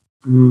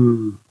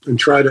 And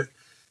try to.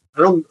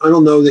 I don't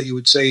know that you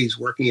would say he's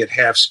working at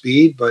half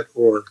speed,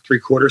 or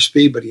 3/4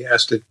 speed, but he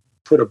has to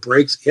put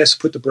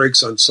the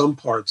brakes on some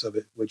parts of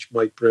it, which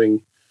might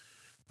bring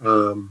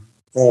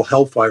all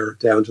hellfire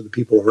down to the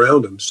people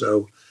around him.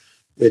 So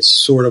it's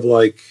sort of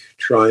like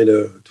trying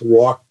to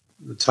walk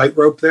the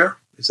tightrope there.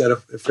 Is that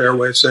a fair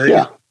way of saying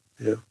it?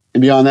 Yeah.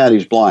 And beyond that,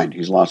 he's blind.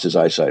 He's lost his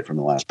eyesight from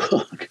the last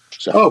book.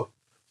 So.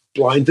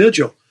 Blind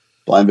Vigil.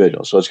 Blind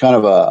Vigil. So it's kind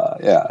of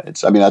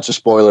that's a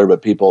spoiler,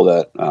 but people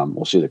that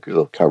will see the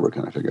cover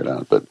kind of figure it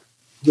out. But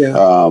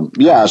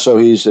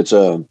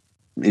so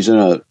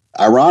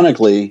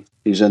ironically,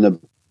 he's in the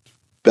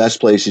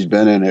best place he's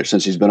been in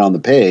since he's been on the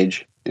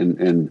page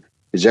in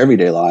his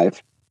everyday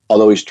life,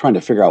 although he's trying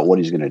to figure out what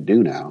he's going to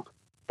do now.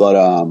 But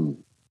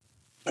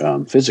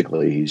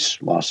physically, he's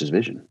lost his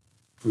vision.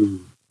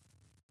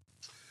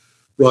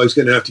 Well, he's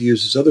going to have to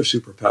use his other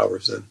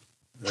superpowers then.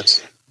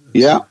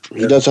 He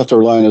does have to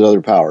rely on his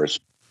other powers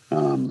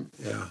and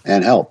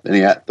help. And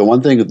the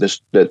one thing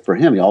that for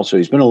him,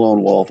 he's been a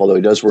lone wolf, although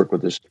he does work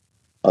with this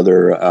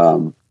other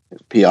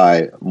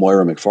PI,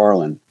 Moira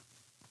McFarlane.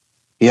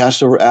 He has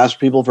to ask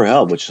people for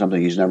help, which is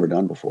something he's never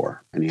done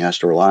before. And he has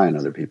to rely on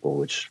other people,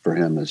 which for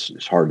him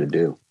is hard to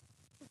do.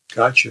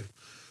 Gotcha.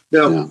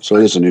 Now, so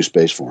it is a new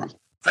space for him.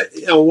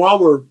 While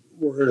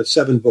we're in a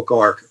 7-book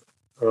arc,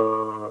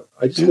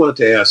 I just wanted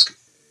to ask,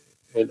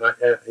 and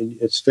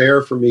it's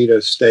fair for me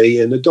to stay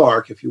in the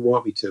dark if you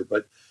want me to,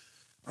 but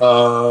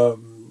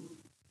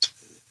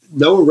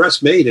no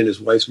arrest made in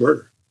his wife's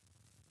murder.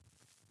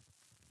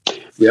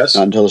 Yes?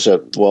 Not until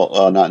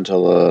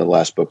the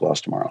last book,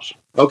 Lost Tomorrows.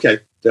 Okay,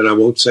 then I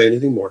won't say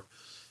anything more.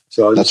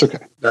 So that's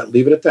okay.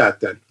 Leave it at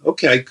that then.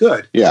 Okay,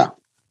 good. Yeah.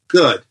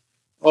 Good.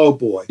 Oh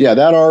boy. Yeah,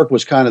 that arc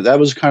was kind of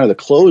the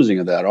closing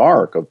of that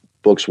arc of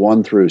books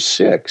 1 through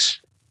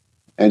 6.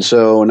 And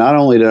so not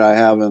only did I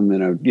have him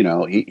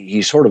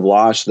he sort of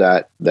lost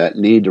that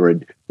need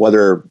to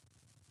whether,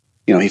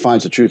 he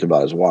finds the truth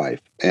about his wife,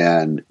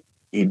 and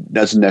he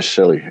hasn't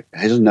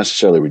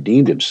necessarily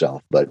redeemed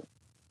himself, but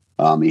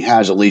He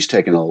has at least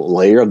taken a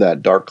layer of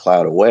that dark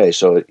cloud away.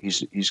 So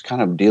he's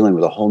kind of dealing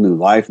with a whole new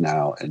life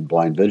now in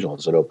Blind Vigil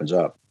as it opens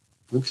up,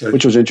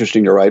 which was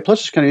interesting to write.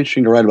 Plus, it's kind of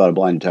interesting to write about a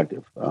blind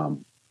detective. I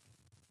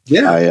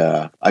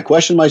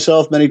questioned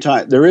myself many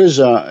times. There is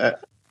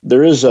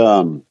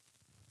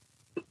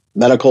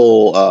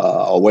medical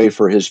a way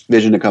for his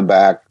vision to come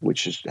back,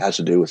 which has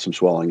to do with some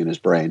swelling in his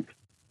brain.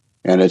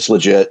 And it's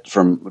legit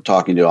from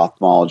talking to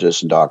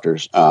ophthalmologists and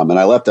doctors. And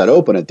I left that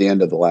open at the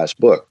end of the last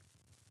book.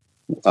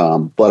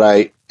 And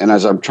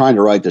as I'm trying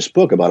to write this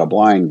book about a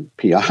blind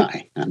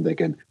PI, I'm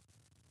thinking,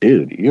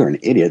 dude, you're an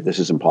idiot. This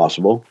is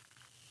impossible,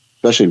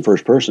 especially in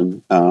first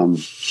person.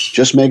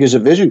 Just make his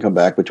vision come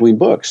back between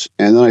books.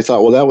 And then I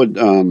thought, well, that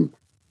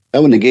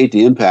would negate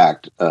the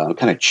impact,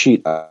 kind of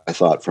cheat, I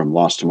thought, from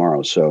Lost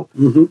Tomorrow. So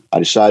I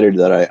decided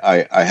that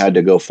I had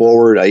to go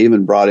forward. I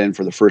even brought in,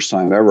 for the first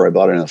time ever, I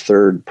brought in a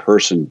third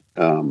person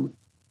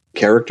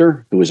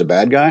character who was a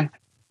bad guy,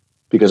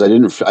 because I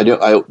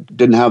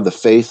didn't have the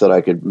faith that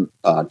I could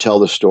tell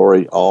the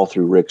story all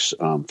through Rick's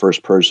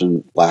first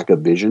person lack of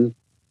vision.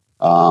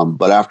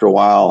 But after a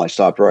while, I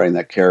stopped writing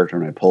that character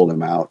and I pulled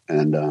him out.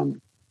 And I've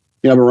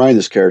been writing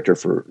this character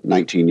for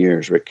 19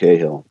 years, Rick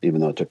Cahill, even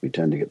though it took me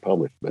 10 to get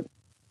published. But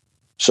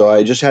so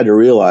I just had to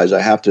realize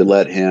I have to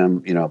let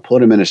him,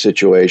 put him in a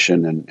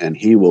situation, and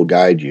he will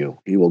guide you.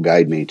 He will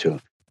guide me to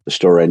the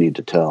story I need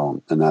to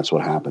tell, and that's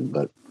what happened.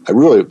 But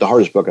the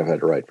hardest book I've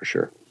had to write, for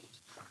sure.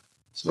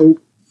 So.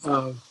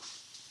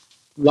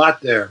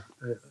 Lot there,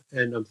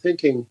 and I'm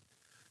thinking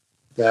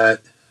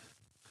that,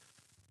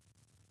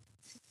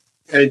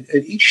 and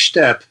each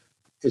step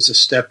is a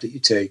step that you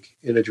take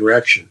in a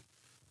direction,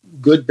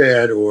 good,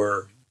 bad,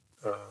 or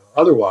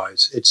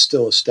otherwise. It's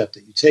still a step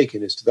that you take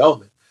in its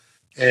development,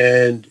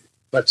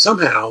 but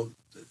somehow,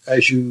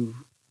 as your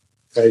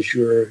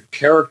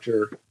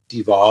character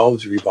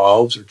devolves,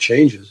 revolves, or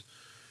changes,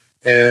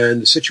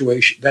 and the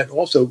situation that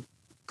also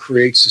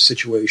creates the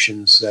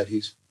situations that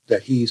he's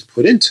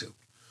put into.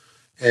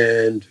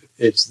 And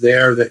it's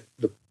there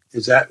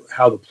is that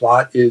how the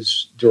plot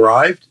is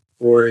derived,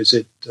 or is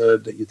it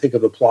that you think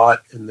of the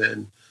plot and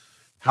then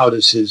how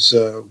does his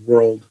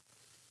world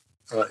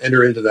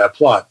enter into that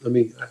plot?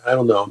 I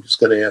don't know. I'm just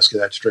going to ask you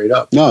that straight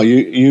up. No,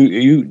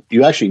 you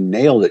actually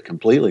nailed it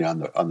completely on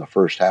the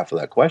first half of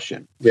that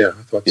question. Yeah,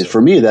 I thought so.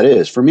 For me,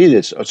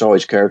 it's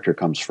always character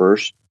comes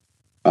first.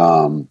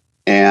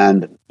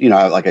 And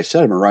like I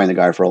said, I've been writing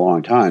the guy for a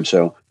long time,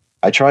 so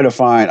I try to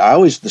find.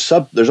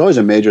 There's always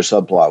a major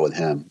subplot with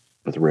him,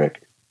 with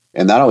Rick,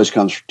 and that always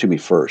comes to me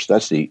first.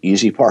 That's the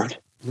easy part,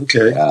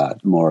 okay,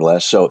 more or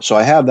less. So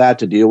I have that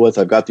to deal with.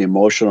 I've got the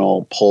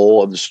emotional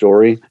pull of the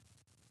story,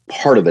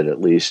 part of it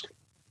at least,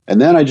 and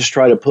then I just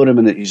try to put him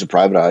in. He's a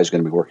private eye. He's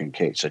going to be working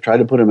case. I try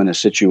to put him in a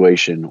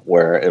situation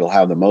where it'll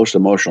have the most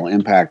emotional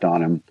impact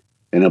on him,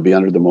 and he'll be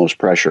under the most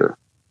pressure.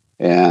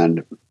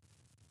 And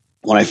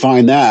when I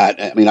find that,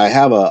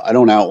 I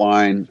don't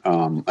outline,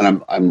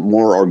 and I'm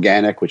more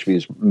organic, which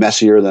means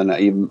messier than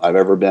I've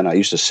ever been. I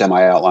used to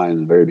semi-outline in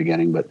the very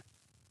beginning, but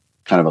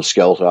kind of a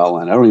skeletal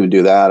outline. I don't even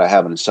do that. I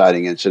have an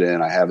inciting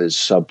incident. I have his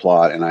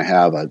subplot, and I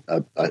have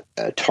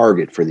a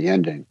target for the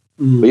ending.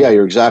 But yeah,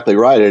 you're exactly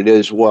right. It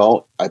is,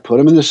 well, I put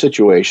him in this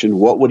situation.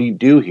 What would he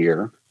do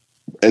here?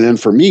 And then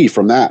for me,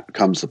 from that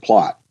comes the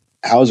plot.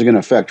 How is it going to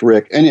affect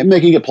Rick? And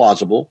making it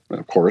plausible,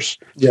 of course.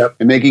 Yep.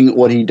 And making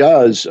what he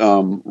does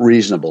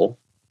reasonable,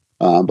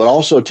 but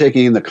also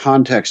taking in the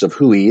context of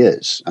who he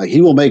is.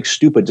 He will make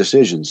stupid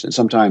decisions, and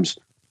sometimes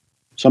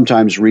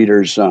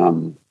readers,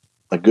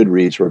 like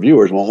Goodreads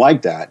reviewers, won't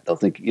like that. They'll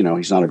think,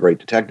 he's not a great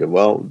detective.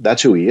 Well,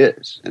 that's who he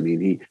is.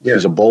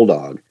 He's a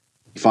bulldog.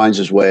 He finds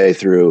his way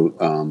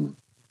through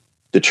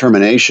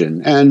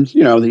determination, and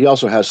he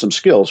also has some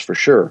skills for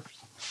sure.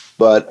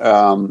 But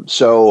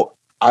so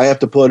I have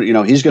to put,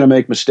 he's going to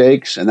make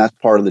mistakes, and that's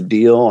part of the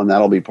deal, and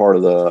that'll be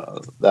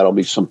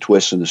some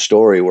twist in the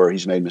story where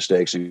he's made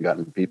mistakes and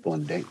gotten people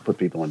put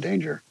people in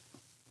danger.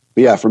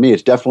 But yeah, for me,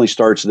 it definitely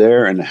starts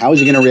there. And how is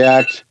he going to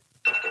react?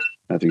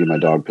 I have to give my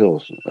dog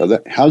pills.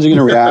 How's he going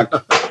to react?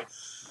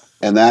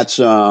 And that's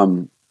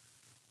how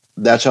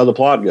the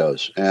plot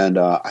goes. And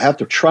I have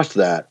to trust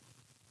that.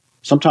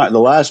 Sometimes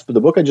the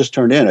book I just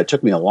turned in, it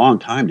took me a long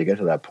time to get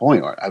to that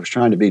point where I was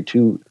trying to be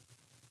too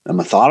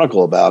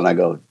methodical about it. And I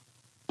go,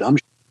 dumb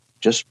shit,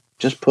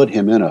 just put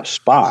him in a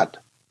spot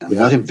and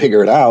let him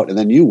figure it out, and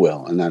then you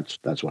will. And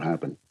that's what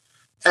happened.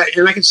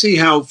 And I can see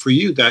how for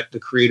you that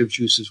the creative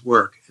juices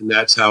work, and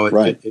that's how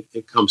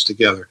it comes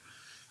together.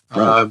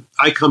 Right.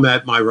 I come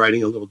at my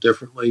writing a little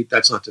differently.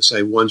 That's not to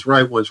say one's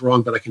right, one's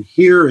wrong, but I can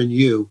hear in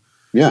you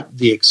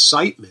the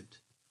excitement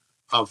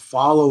of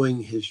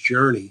following his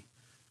journey,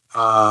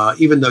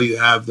 even though you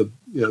have the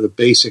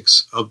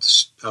basics of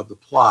the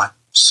plot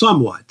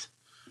somewhat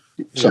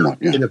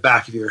in the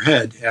back of your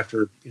head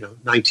after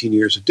 19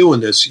 years of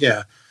doing this.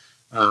 Yeah,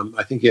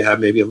 I think you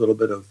have maybe a little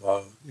bit of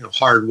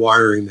hard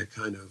wiring that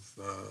kind of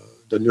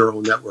the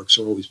neural networks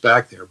are always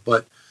back there.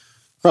 But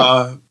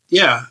I'm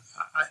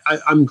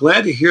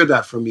glad to hear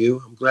that from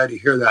you. I'm glad to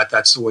hear that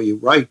that's the way you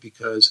write,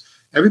 because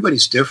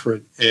everybody's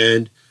different.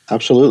 And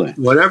Absolutely.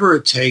 Whatever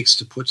it takes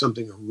to put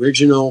something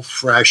original,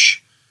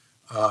 fresh,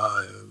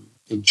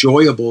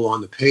 enjoyable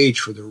on the page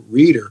for the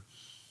reader.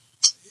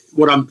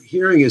 What I'm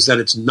hearing is that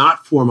it's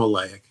not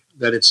formulaic,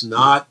 that it's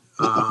not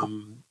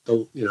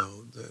the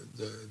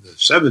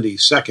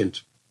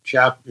 72nd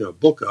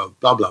book of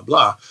blah blah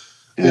blah.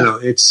 Yeah.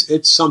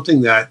 It's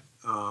something that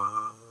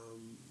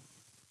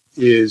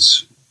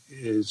is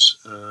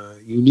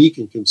unique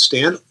and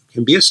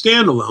can be a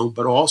standalone,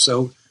 but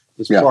also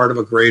is part of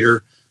a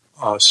greater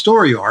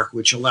story arc,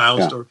 which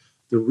allows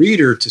the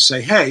reader to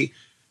say, "Hey,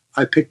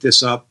 I picked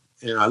this up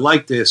and I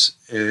like this,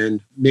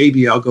 and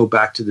maybe I'll go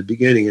back to the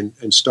beginning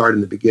and start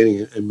in the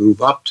beginning and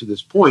move up to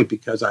this point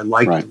because I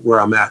like where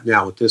I'm at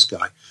now with this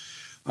guy."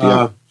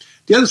 The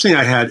other thing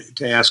I had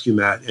to ask you,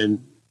 Matt,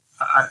 and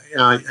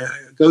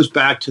it goes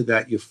back to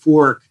that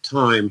euphoric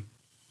time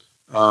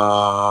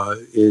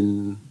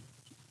in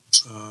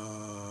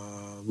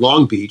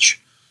Long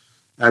Beach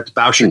at the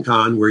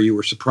Bauschenkan where you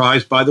were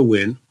surprised by the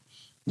win.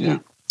 Yeah.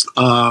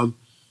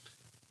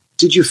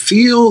 Did you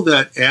feel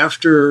that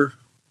after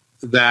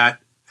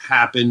that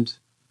happened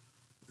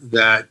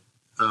that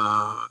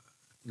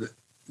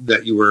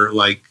that you were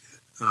like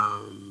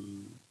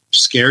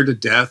scared to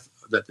death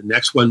that the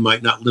next one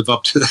might not live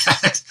up to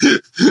that?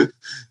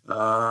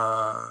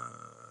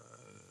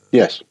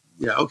 Yes.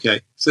 Yeah.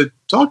 Okay. So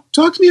talk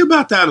to me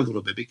about that a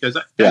little bit, because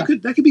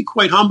that could be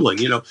quite humbling.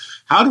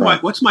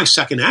 What's my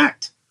second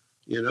act?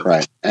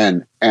 Right.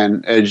 And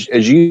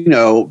as you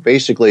know,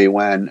 basically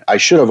when I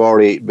should have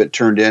already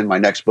turned in my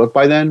next book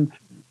by then,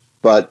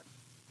 but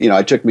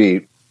it took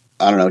me,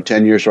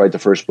 10 years to write the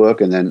first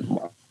book. And then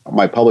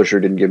my publisher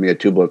didn't give me a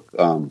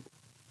 2-book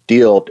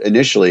deal.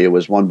 Initially, it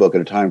was 1 book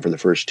at a time for the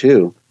first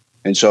 2.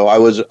 And so I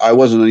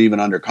wasn't even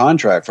under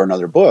contract for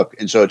another book.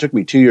 And so it took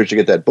me 2 years to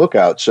get that book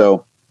out.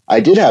 So I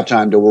did have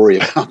time to worry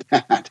about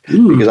that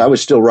because I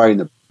was still writing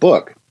the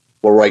book.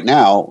 Well, right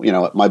now,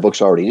 my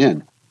book's already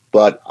in.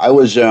 But I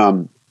was,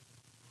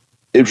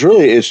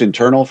 it's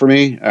internal for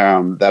me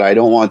that I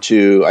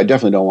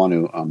definitely don't want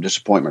to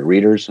disappoint my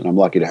readers, and I'm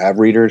lucky to have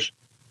readers.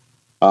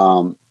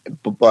 But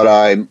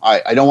I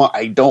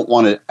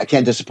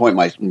can't disappoint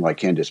I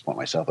can disappoint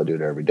myself. I do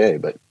it every day,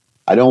 but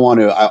I don't want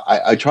to,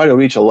 I try to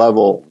reach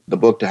the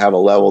book to have a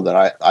level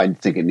that I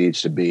think it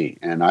needs to be.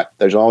 And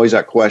there's always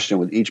that question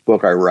with each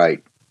book I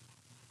write.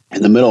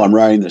 In the middle, I'm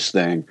writing this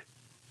thing.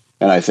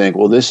 And I think,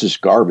 well, this is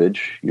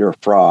garbage. You're a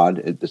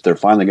fraud. They're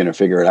finally going to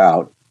figure it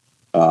out.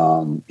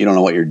 You don't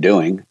know what you're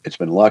doing. It's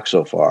been luck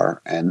so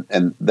far. And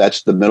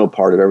that's the middle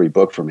part of every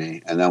book for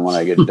me. And then when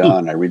I get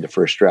done, I read the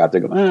first draft. They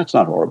go, it's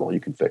not horrible. You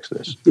can fix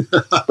this.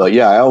 But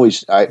yeah,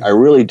 I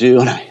really do.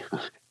 And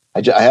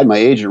I had my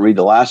agent read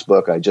the last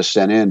book I just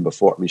sent in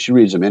before. I mean, she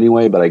reads them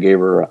anyway, but I gave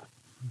her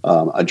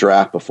a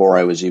draft before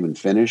I was even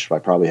finished. I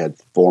probably had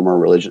 4 more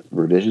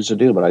revisions to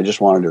do, but I just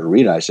wanted her to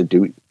read it. I said,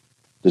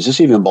 does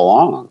this even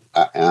belong?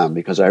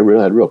 Because I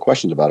really had real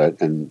questions about it.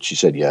 And she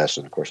said yes.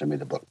 And of course I made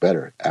the book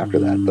better after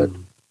that. But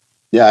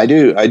yeah, I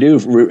do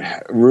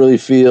really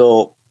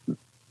feel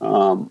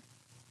that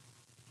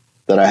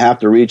I have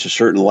to reach a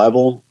certain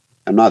level.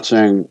 I'm not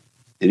saying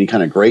any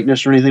kind of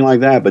greatness or anything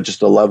like that, but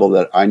just a level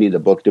that I need the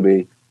book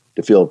to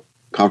feel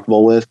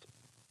comfortable with,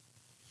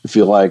 to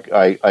feel like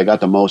I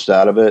got the most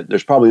out of it.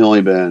 There's probably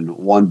only been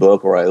 1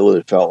 book where I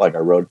really felt like I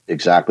wrote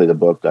exactly the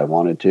book that I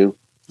wanted to.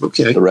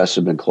 Okay. The rest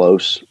have been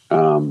close.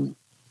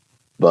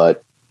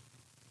 But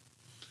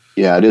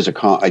yeah, it is I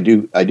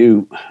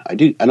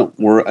don't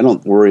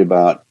worry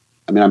about,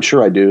 I mean, I'm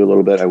sure I do a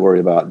little bit. I worry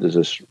about, is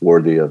this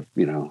worthy of,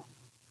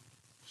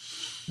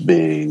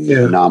 being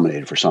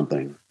nominated for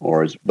something,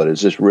 but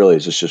is this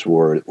just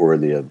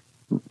worthy of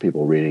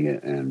people reading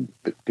it and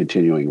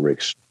continuing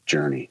Rick's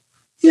journey?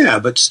 Yeah,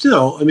 but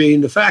still, I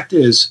mean, the fact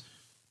is,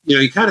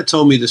 you kind of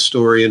told me this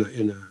story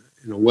in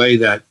a way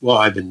that, well,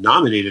 I've been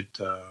nominated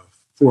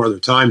 4 other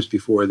times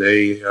before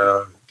they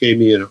gave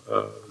me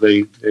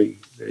they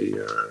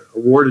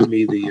awarded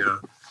me the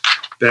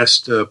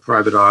best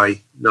private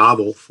eye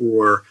novel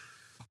for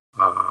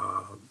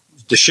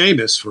The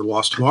Seamus for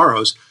Lost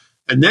Tomorrows,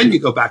 and then you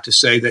go back to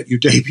say that your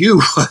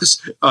debut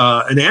was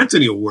an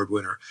Anthony Award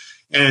winner,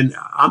 and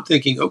I'm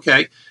thinking,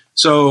 okay,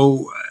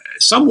 so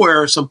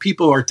somewhere some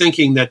people are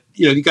thinking that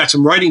you got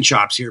some writing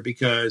chops here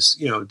because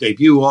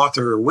debut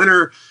author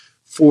winner,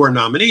 4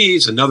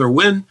 nominees, another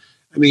win.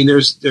 I mean,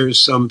 there's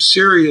some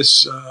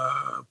serious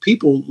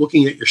people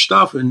looking at your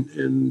stuff,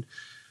 and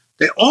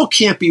they all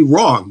can't be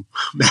wrong,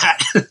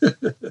 Matt.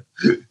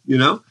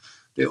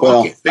 They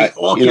all can't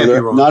be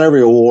wrong. Not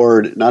every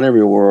award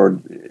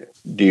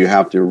do you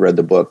have to have read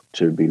the book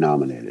to be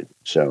nominated.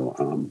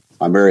 So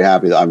I'm very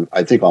happy.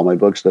 I think all my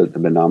books that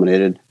have been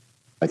nominated,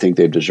 I think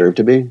they've deserved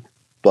to be.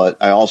 But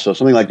I also,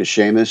 something like The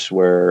Seamus,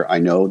 where I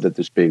know that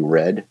this is being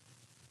read.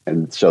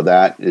 And so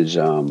that is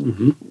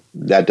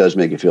that does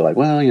make you feel like,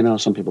 well,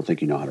 some people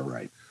think you know how to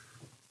write.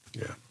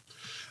 Yeah,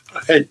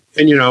 and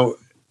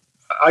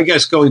I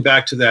guess going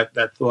back to that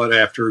thought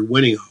after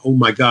winning, oh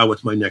my God,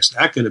 what's my next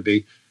act going to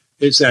be?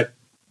 Is that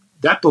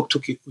book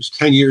was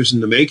 10 years in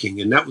the making,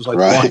 and that was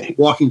like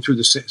walking through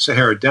the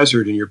Sahara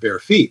Desert in your bare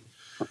feet.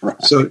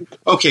 Right. So,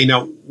 okay,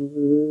 now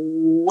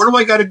what do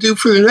I got to do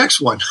for the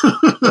next one?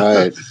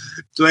 Right.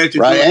 Do I have to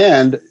do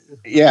it?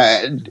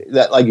 And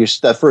that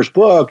that first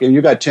book, and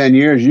you got 10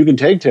 years, you can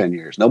take 10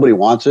 years. Nobody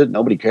wants it.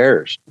 Nobody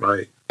cares.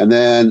 Right. And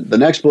then the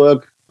next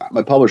book,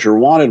 my publisher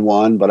wanted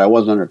one, but I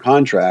wasn't under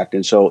contract.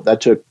 And so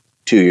that took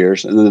 2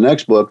 years. And then the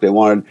next book I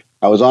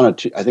was on a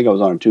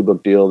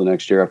 2-book deal the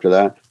next year after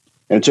that.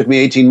 And it took me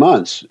 18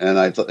 months. And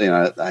I thought,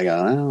 I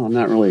go, well, I'm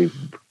not really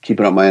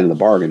keeping up my end of the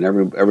bargain.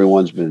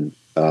 Everyone's been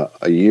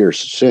a year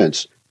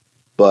since.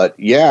 But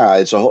yeah,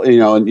 it's a whole,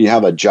 and you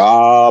have a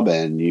job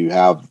and you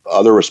have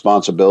other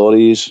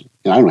responsibilities.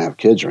 And I don't have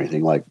kids or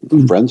anything like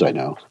friends I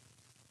know.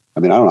 I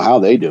mean, I don't know how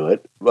they do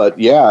it, but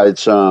yeah,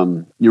 it's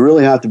you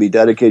really have to be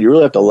dedicated. You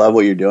really have to love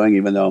what you're doing,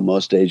 even though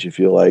most days you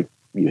feel like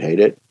you hate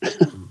it.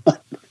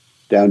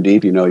 Down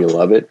deep, you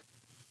love it.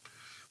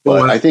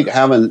 But I think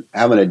having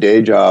a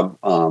day job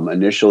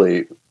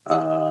initially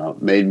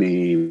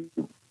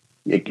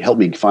it helped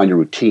me find a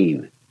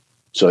routine.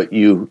 So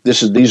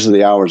these are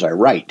the hours I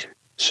write.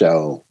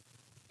 So,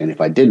 and if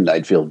I didn't,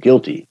 I'd feel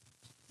guilty.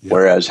 Yeah.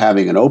 Whereas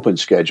having an open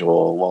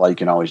schedule, well, I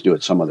can always do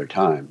it some other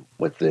time.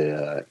 With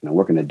the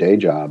working a day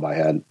job,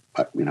 I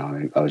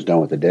was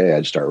done with the day.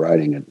 I'd start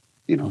writing at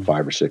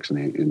 5 or 6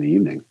 in the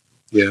evening.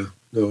 Yeah,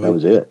 that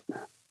was it.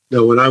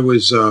 No, when I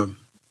was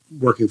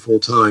working full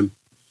time,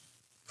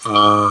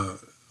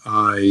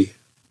 I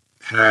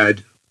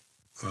had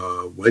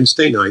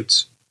Wednesday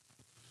nights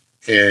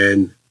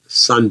and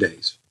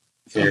Sundays.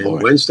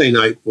 And Wednesday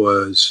night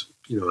was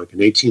like an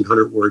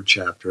 1,800 word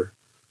chapter,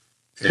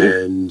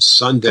 and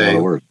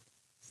Sunday,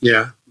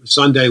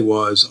 Sunday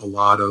was a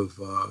lot of.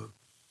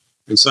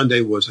 And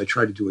Sunday I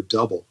tried to do a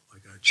double,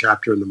 like a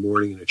chapter in the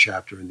morning and a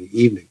chapter in the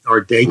evening,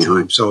 or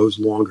daytime, so it was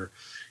longer.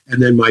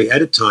 And then my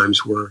edit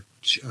times were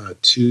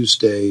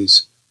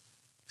Tuesdays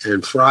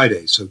and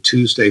Fridays. So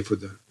Tuesday for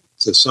the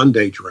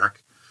Sunday Drek,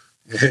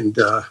 and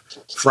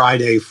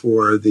Friday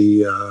for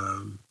the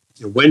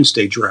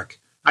Wednesday Drek.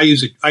 I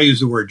use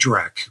the word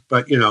Drek,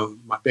 but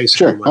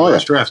basically my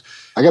last drafts.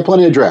 I got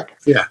plenty of Drek.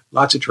 Yeah,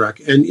 lots of Drek,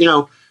 and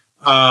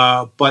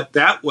but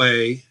that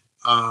way,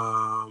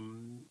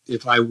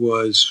 if I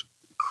was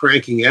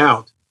cranking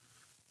out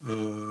a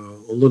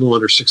little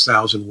under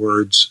 6,000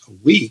 words a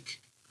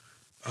week,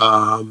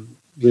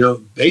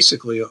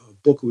 basically a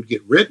book would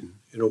get written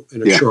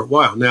in a short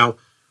while. Now,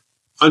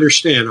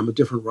 understand, I'm a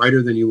different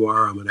writer than you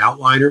are. I'm an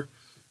outliner,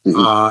 and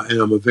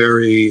I'm a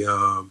very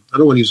I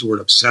don't want to use the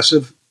word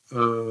obsessive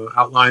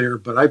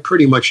outliner, but I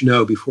pretty much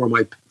know before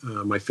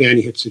my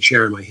fanny hits the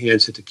chair and my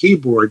hands hit the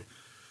keyboard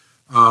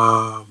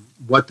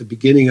what the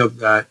beginning of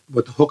that,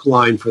 what the hook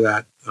line for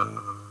that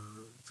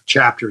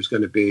chapter is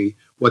going to be,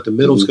 what the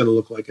middle is going to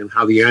look like, and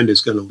how the end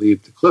is going to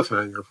leave the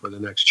cliffhanger for the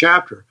next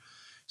chapter.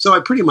 So I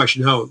pretty much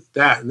know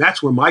that, and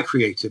that's where my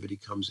creativity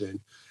comes in,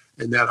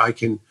 and that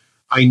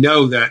I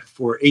know that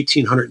for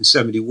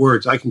 1,870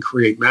 words, I can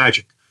create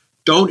magic.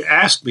 Don't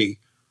ask me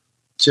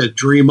to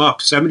dream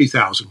up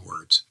 70,000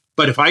 words.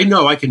 But if I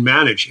know I can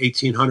manage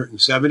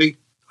 1,870,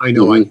 I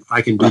know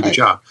I can do the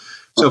job.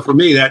 So for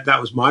me, that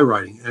was my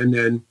writing. And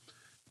then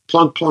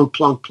plunk, plunk,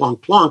 plunk,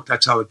 plunk, plunk,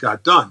 that's how it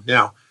got done.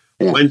 Now,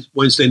 when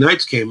Wednesday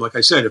nights came, like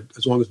I said,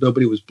 as long as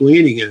nobody was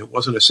bleeding and it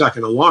wasn't a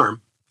second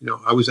alarm,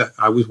 I was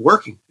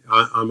working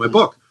on my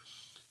book.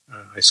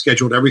 I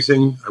scheduled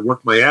everything. I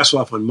worked my ass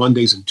off on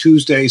Mondays and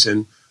Tuesdays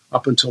and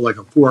up until like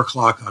 4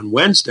 o'clock on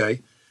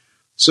Wednesday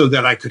so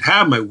that I could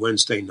have my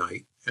Wednesday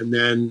night. And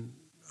then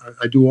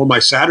I do all my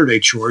Saturday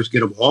chores, get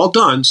them all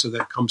done so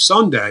that come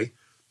Sunday,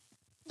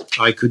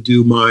 I could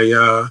do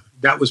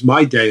that was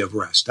my day of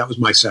rest. That was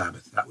my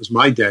Sabbath. That was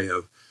my day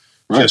of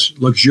just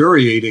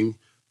luxuriating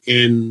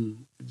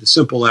in the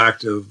simple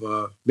act of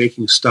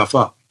making stuff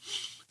up.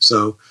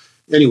 So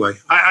anyway,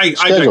 I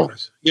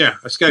digress. Yeah,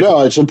 a schedule.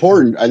 No, it's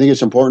important. I think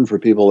it's important for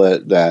people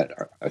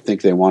that I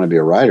think they want to be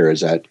a writer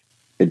is that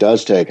it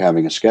does take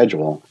having a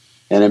schedule.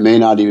 And it may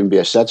not even be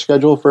a set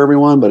schedule for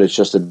everyone, but it's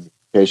just in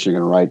case you're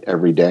going to write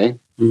every day.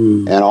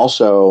 And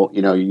also,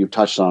 you've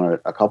touched on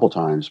it a couple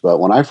times, but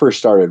when I first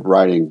started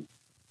writing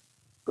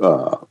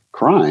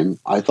crime,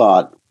 I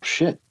thought,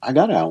 shit, I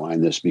got to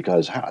outline this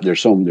because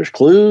there's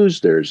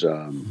clues, there's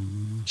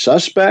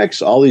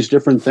suspects, all these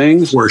different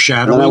things.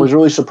 Foreshadowing. And I was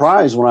really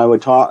surprised when I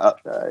would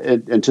talk,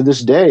 and to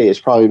this day, it's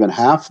probably been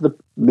half the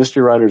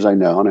mystery writers I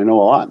know, and I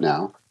know a lot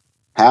now,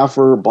 half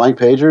are blank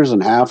pagers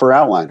and half are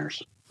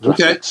outliners.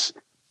 Okay. It's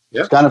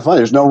kind of funny.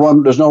 There's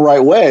no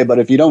right way, but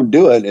if you don't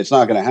do it, it's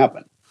not going to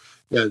happen.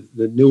 Yeah,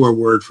 the newer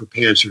word for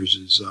pantsers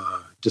is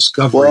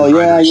discovery. Well,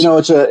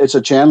 writers. it's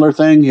a Chandler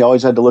thing. He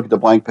always had to look at the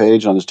blank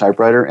page on his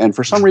typewriter, and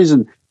for some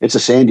reason, it's a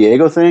San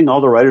Diego thing.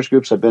 All the writers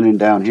groups I've been in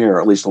down here,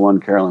 or at least the one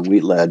Carolyn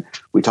Wheat led,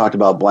 we talked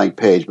about blank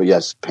page, but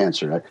yes,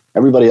 pantser.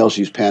 Everybody else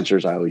used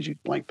pantsers. I always use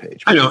blank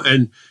page. I know,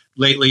 and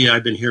lately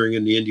I've been hearing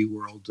in the indie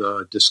world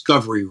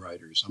discovery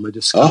writers. I'm a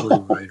discovery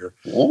writer.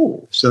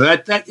 Oh, so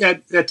that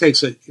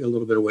takes a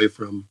little bit away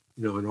from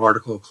an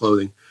article of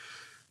clothing.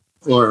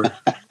 Or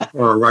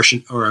a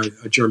Russian or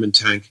a German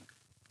tank.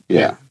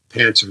 Yeah.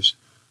 Pantsers.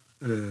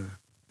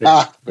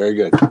 Very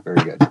good.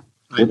 Very good.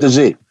 With the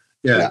Z.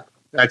 Yeah.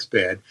 That's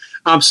bad.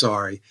 I'm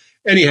sorry.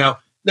 Anyhow,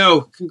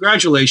 no,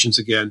 congratulations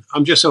again.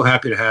 I'm just so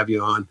happy to have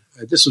you on.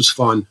 This was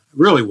fun. It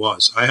really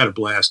was. I had a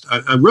blast.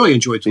 I really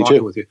enjoyed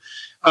talking with you.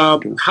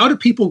 How do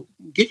people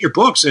get your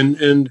books,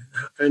 and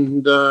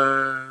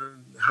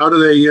how do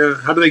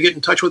they get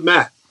in touch with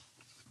Matt?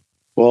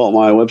 Well,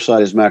 my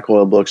website is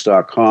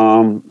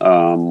mattcoylebooks.com.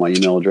 My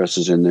email address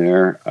is in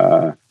there.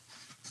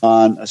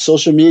 On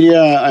social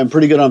media, I'm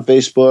pretty good on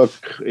Facebook.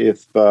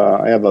 If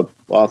I have a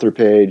author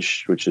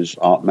page, which is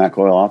Matt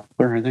Coyle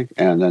Author, I think,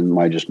 and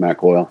then just Matt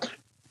Coyle,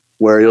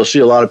 where you'll see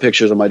a lot of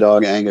pictures of my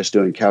dog Angus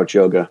doing couch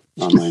yoga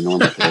on my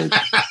normal page.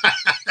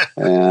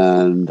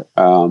 And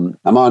I'm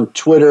on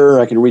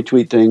Twitter. I can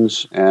retweet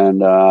things,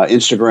 and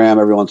Instagram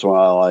every once in a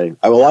while.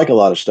 I will like a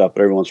lot of stuff,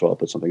 but every once in a while I'll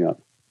put something up.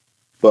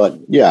 But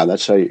yeah,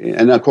 that's how.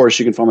 And of course,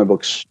 you can find my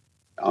books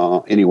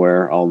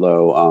anywhere.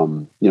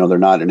 Although they're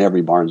not in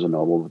every Barnes and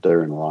Noble, but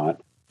they're in a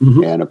lot.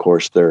 Mm-hmm. And of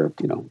course, they're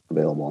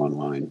available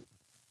online.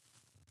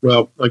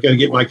 Well, I got to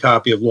get my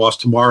copy of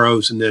Lost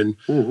Tomorrows and then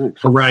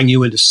harangue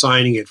you into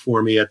signing it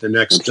for me at the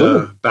next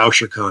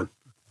BoucherCon.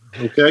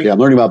 Okay. Yeah, I'm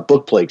learning about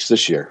book plates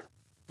this year.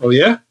 Oh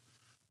yeah.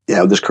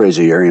 Yeah, this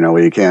crazy year,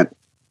 where you can't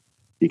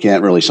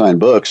really sign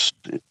books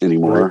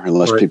anymore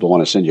unless people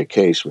want to send you a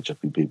case, which I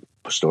think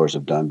stores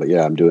have done. But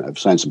yeah, I've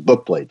signed some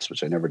book plates,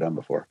 which I've never done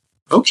before.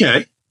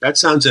 Okay, that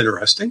sounds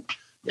interesting.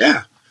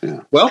 Yeah.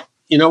 Well,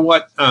 you know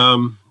what?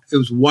 It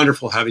was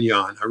wonderful having you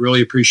on. I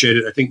really appreciate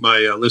it. I think my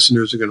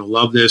listeners are going to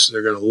love this.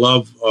 They're going to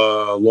love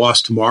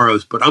Lost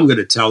Tomorrows, but I'm going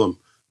to tell them,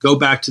 go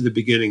back to the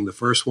beginning. The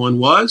first one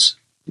was?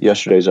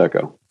 Yesterday's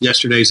Echo.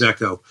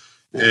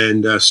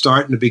 And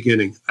start in the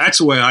beginning. That's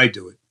the way I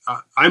do it.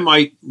 I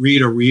might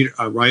read a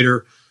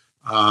writer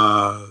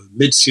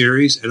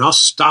mid-series, and I'll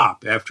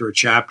stop after a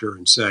chapter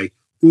and say,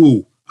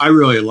 ooh, I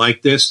really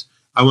like this.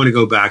 I want to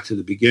go back to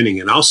the beginning.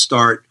 And I'll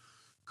start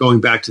going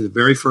back to the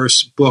very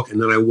first book,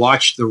 and then I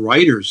watch the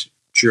writer's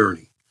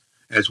journey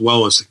as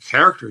well as the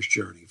character's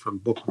journey from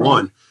book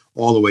one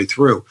all the way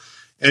through.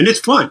 And it's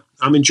fun.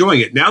 I'm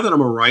enjoying it. Now that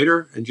I'm a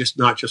writer and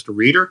not just a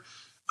reader,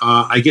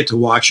 I get to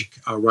watch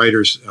a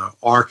writer's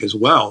arc as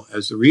well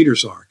as the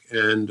reader's arc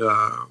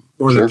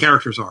or the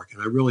character's arc.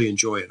 And I really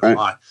enjoy it a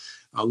lot.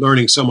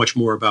 Learning so much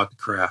more about the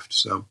craft.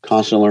 So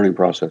constant learning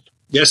process.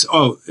 Yes.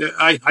 Oh,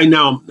 I'm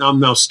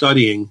now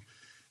studying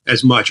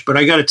as much, but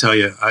I got to tell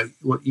you,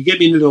 you get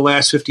me into the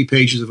last 50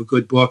 pages of a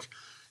good book,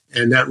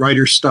 and that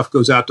writer's stuff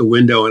goes out the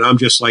window, and I'm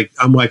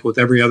like with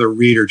every other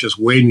reader, just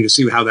waiting to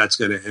see how that's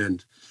going to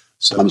end.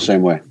 So I'm the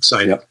same way.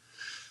 Excited. Yep.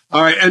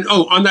 All right. And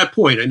on that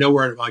point, I know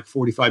we're at like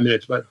 45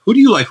 minutes, but who do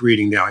you like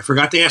reading now? I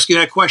forgot to ask you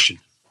that question.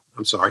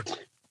 I'm sorry.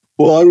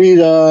 Well, I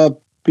read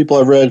people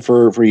I've read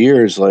for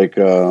years, like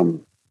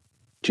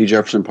T.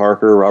 Jefferson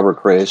Parker,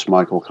 Robert Grace,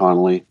 Michael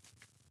Connelly,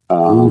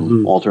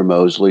 Walter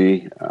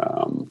Mosley.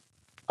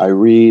 I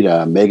read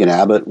Megan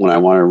Abbott when I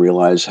want to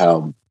realize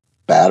how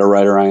bad a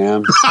writer I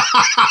am.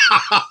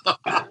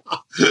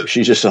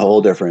 She's just a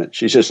whole different.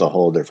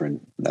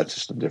 That's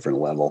just a different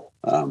level.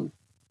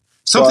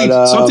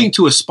 Something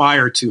to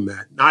aspire to,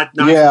 Matt.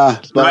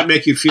 Not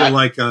make you feel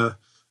like a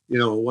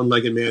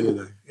one-legged man in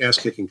an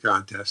ass-kicking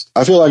contest.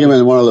 I feel like I'm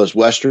in one of those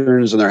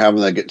westerns, and they're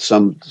having to get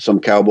some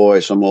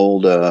cowboy, some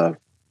old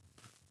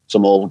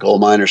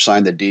gold miner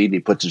sign the deed, and he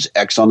puts his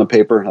X on the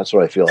paper. That's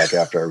what I feel like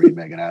after I read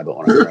Megan Abbott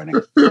when I'm writing.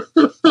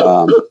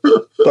 I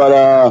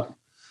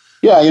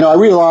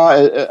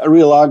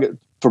read a lot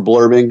for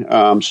blurbing.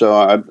 I've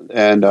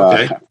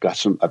got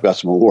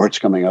some awards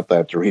coming up that I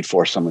have to read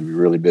for. So I'm going to be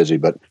really busy,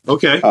 but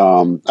okay.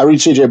 I read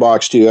CJ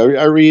Box too.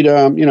 I read,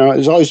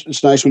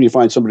 it's nice when you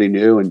find somebody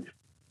new, and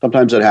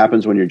sometimes that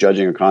happens when you're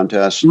judging a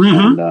contest.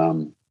 Mm-hmm.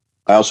 And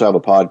I also have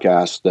a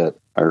podcast that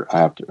I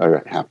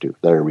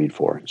read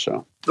for.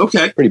 So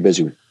okay, pretty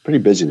busy in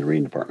the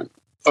reading department.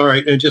 All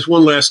right, and just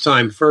one last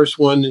time. First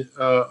one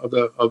of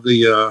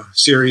the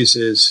series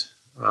is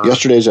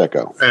Yesterday's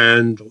Echo,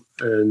 and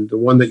the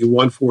one that you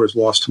won for is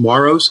Lost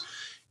Tomorrows,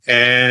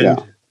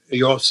 and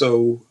you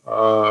also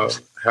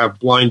have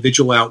Blind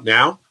Vigil out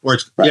now,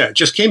 it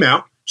just came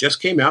out,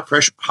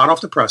 fresh, hot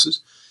off the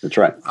presses. That's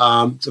right.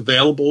 It's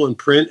available in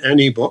print and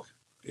ebook.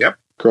 Yep,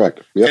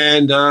 correct. Yep,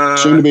 and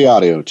soon to be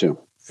audio too.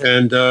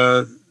 And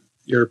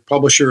your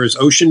publisher is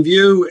Ocean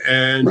View,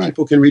 and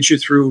people can reach you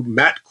through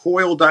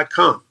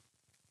mattcoyle.com.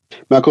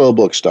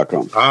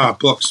 MattCoyleBooks.com.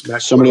 Books.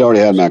 Somebody already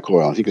had Matt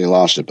Coyle. I think they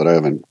lost it, but I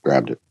haven't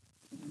grabbed it.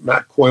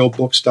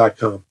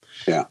 MattCoyleBooks.com.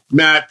 Yeah.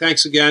 Matt,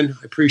 thanks again.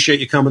 I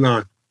appreciate you coming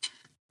on.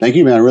 Thank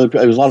you, man. It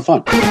was a lot of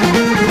fun.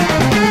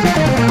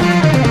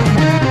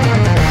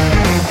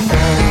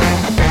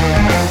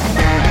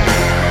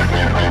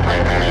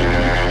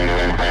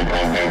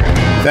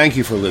 Thank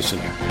you for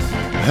listening.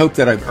 I hope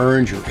that I've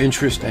earned your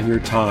interest and your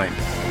time.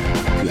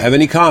 If you have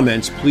any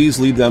comments, please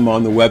leave them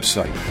on the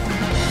website.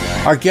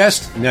 Our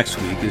guest next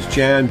week is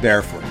Jan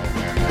Barefoot.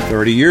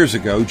 30 years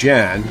ago,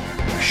 Jan,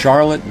 a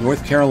Charlotte,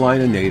 North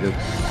Carolina native,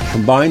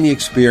 combined the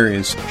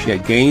experience she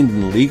had gained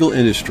in the legal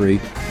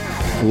industry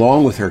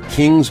along with her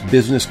King's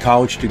Business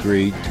College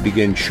degree to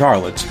begin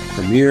Charlotte's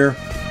premier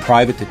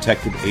private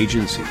detective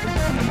agency,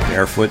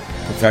 Barefoot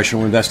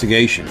Professional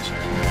Investigations.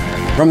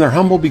 From their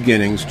humble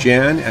beginnings,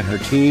 Jan and her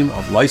team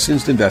of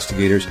licensed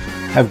investigators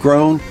have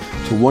grown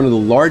to one of the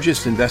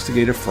largest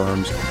investigative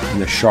firms in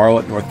the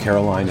Charlotte, North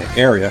Carolina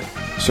area,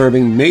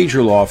 serving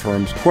major law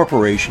firms,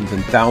 corporations,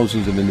 and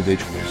thousands of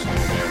individuals.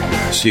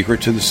 The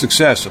secret to the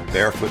success of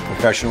Barefoot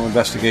Professional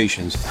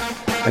Investigations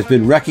has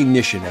been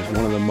recognition as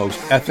one of the most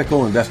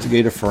ethical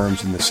investigative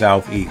firms in the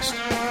Southeast.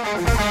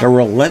 Their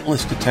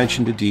relentless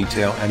attention to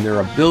detail and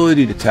their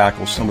ability to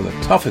tackle some of the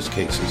toughest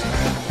cases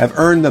have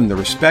earned them the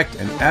respect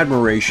and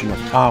admiration of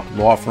top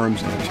law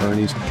firms and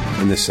attorneys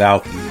in the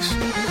Southeast.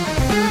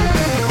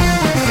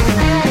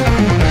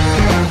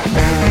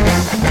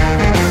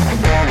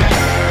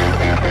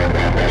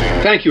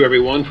 Thank you,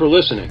 everyone, for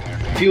listening.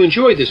 If you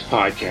enjoyed this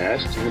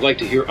podcast and would like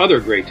to hear other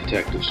great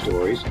detective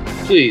stories,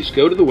 please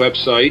go to the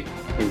website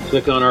and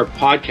click on our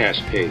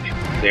podcast page.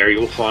 There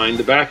you'll find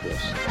the backlist.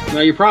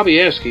 Now, you're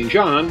probably asking,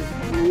 John,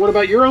 what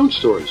about your own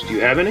stories? Do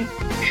you have any?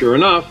 Sure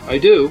enough, I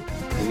do.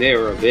 And they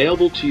are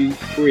available to you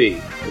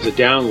free as a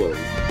download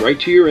right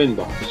to your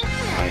inbox.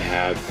 I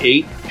have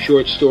 8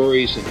 short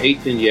stories and 8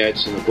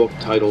 vignettes in a book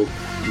titled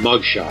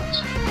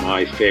Mugshots,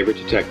 My Favorite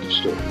Detective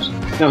Stories.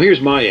 Now,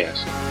 here's my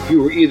ask. If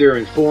you were either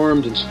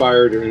informed,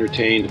 inspired, or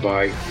entertained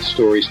by the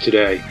stories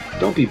today,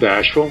 don't be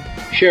bashful.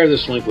 Share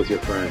this link with your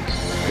friends.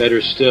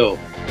 Better still,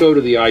 go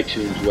to the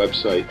iTunes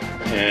website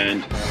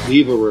and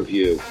leave a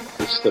review.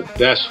 It's the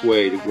best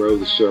way to grow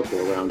the circle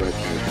around our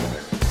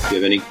campfire. If you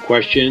have any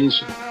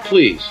questions,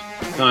 please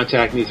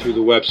contact me through the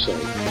website,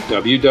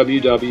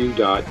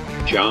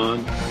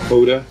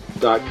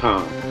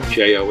 www.johnhoda.com,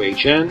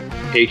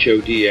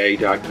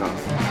 JOHNHODA.com.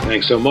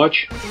 Thanks so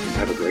much, and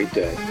have a great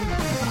day.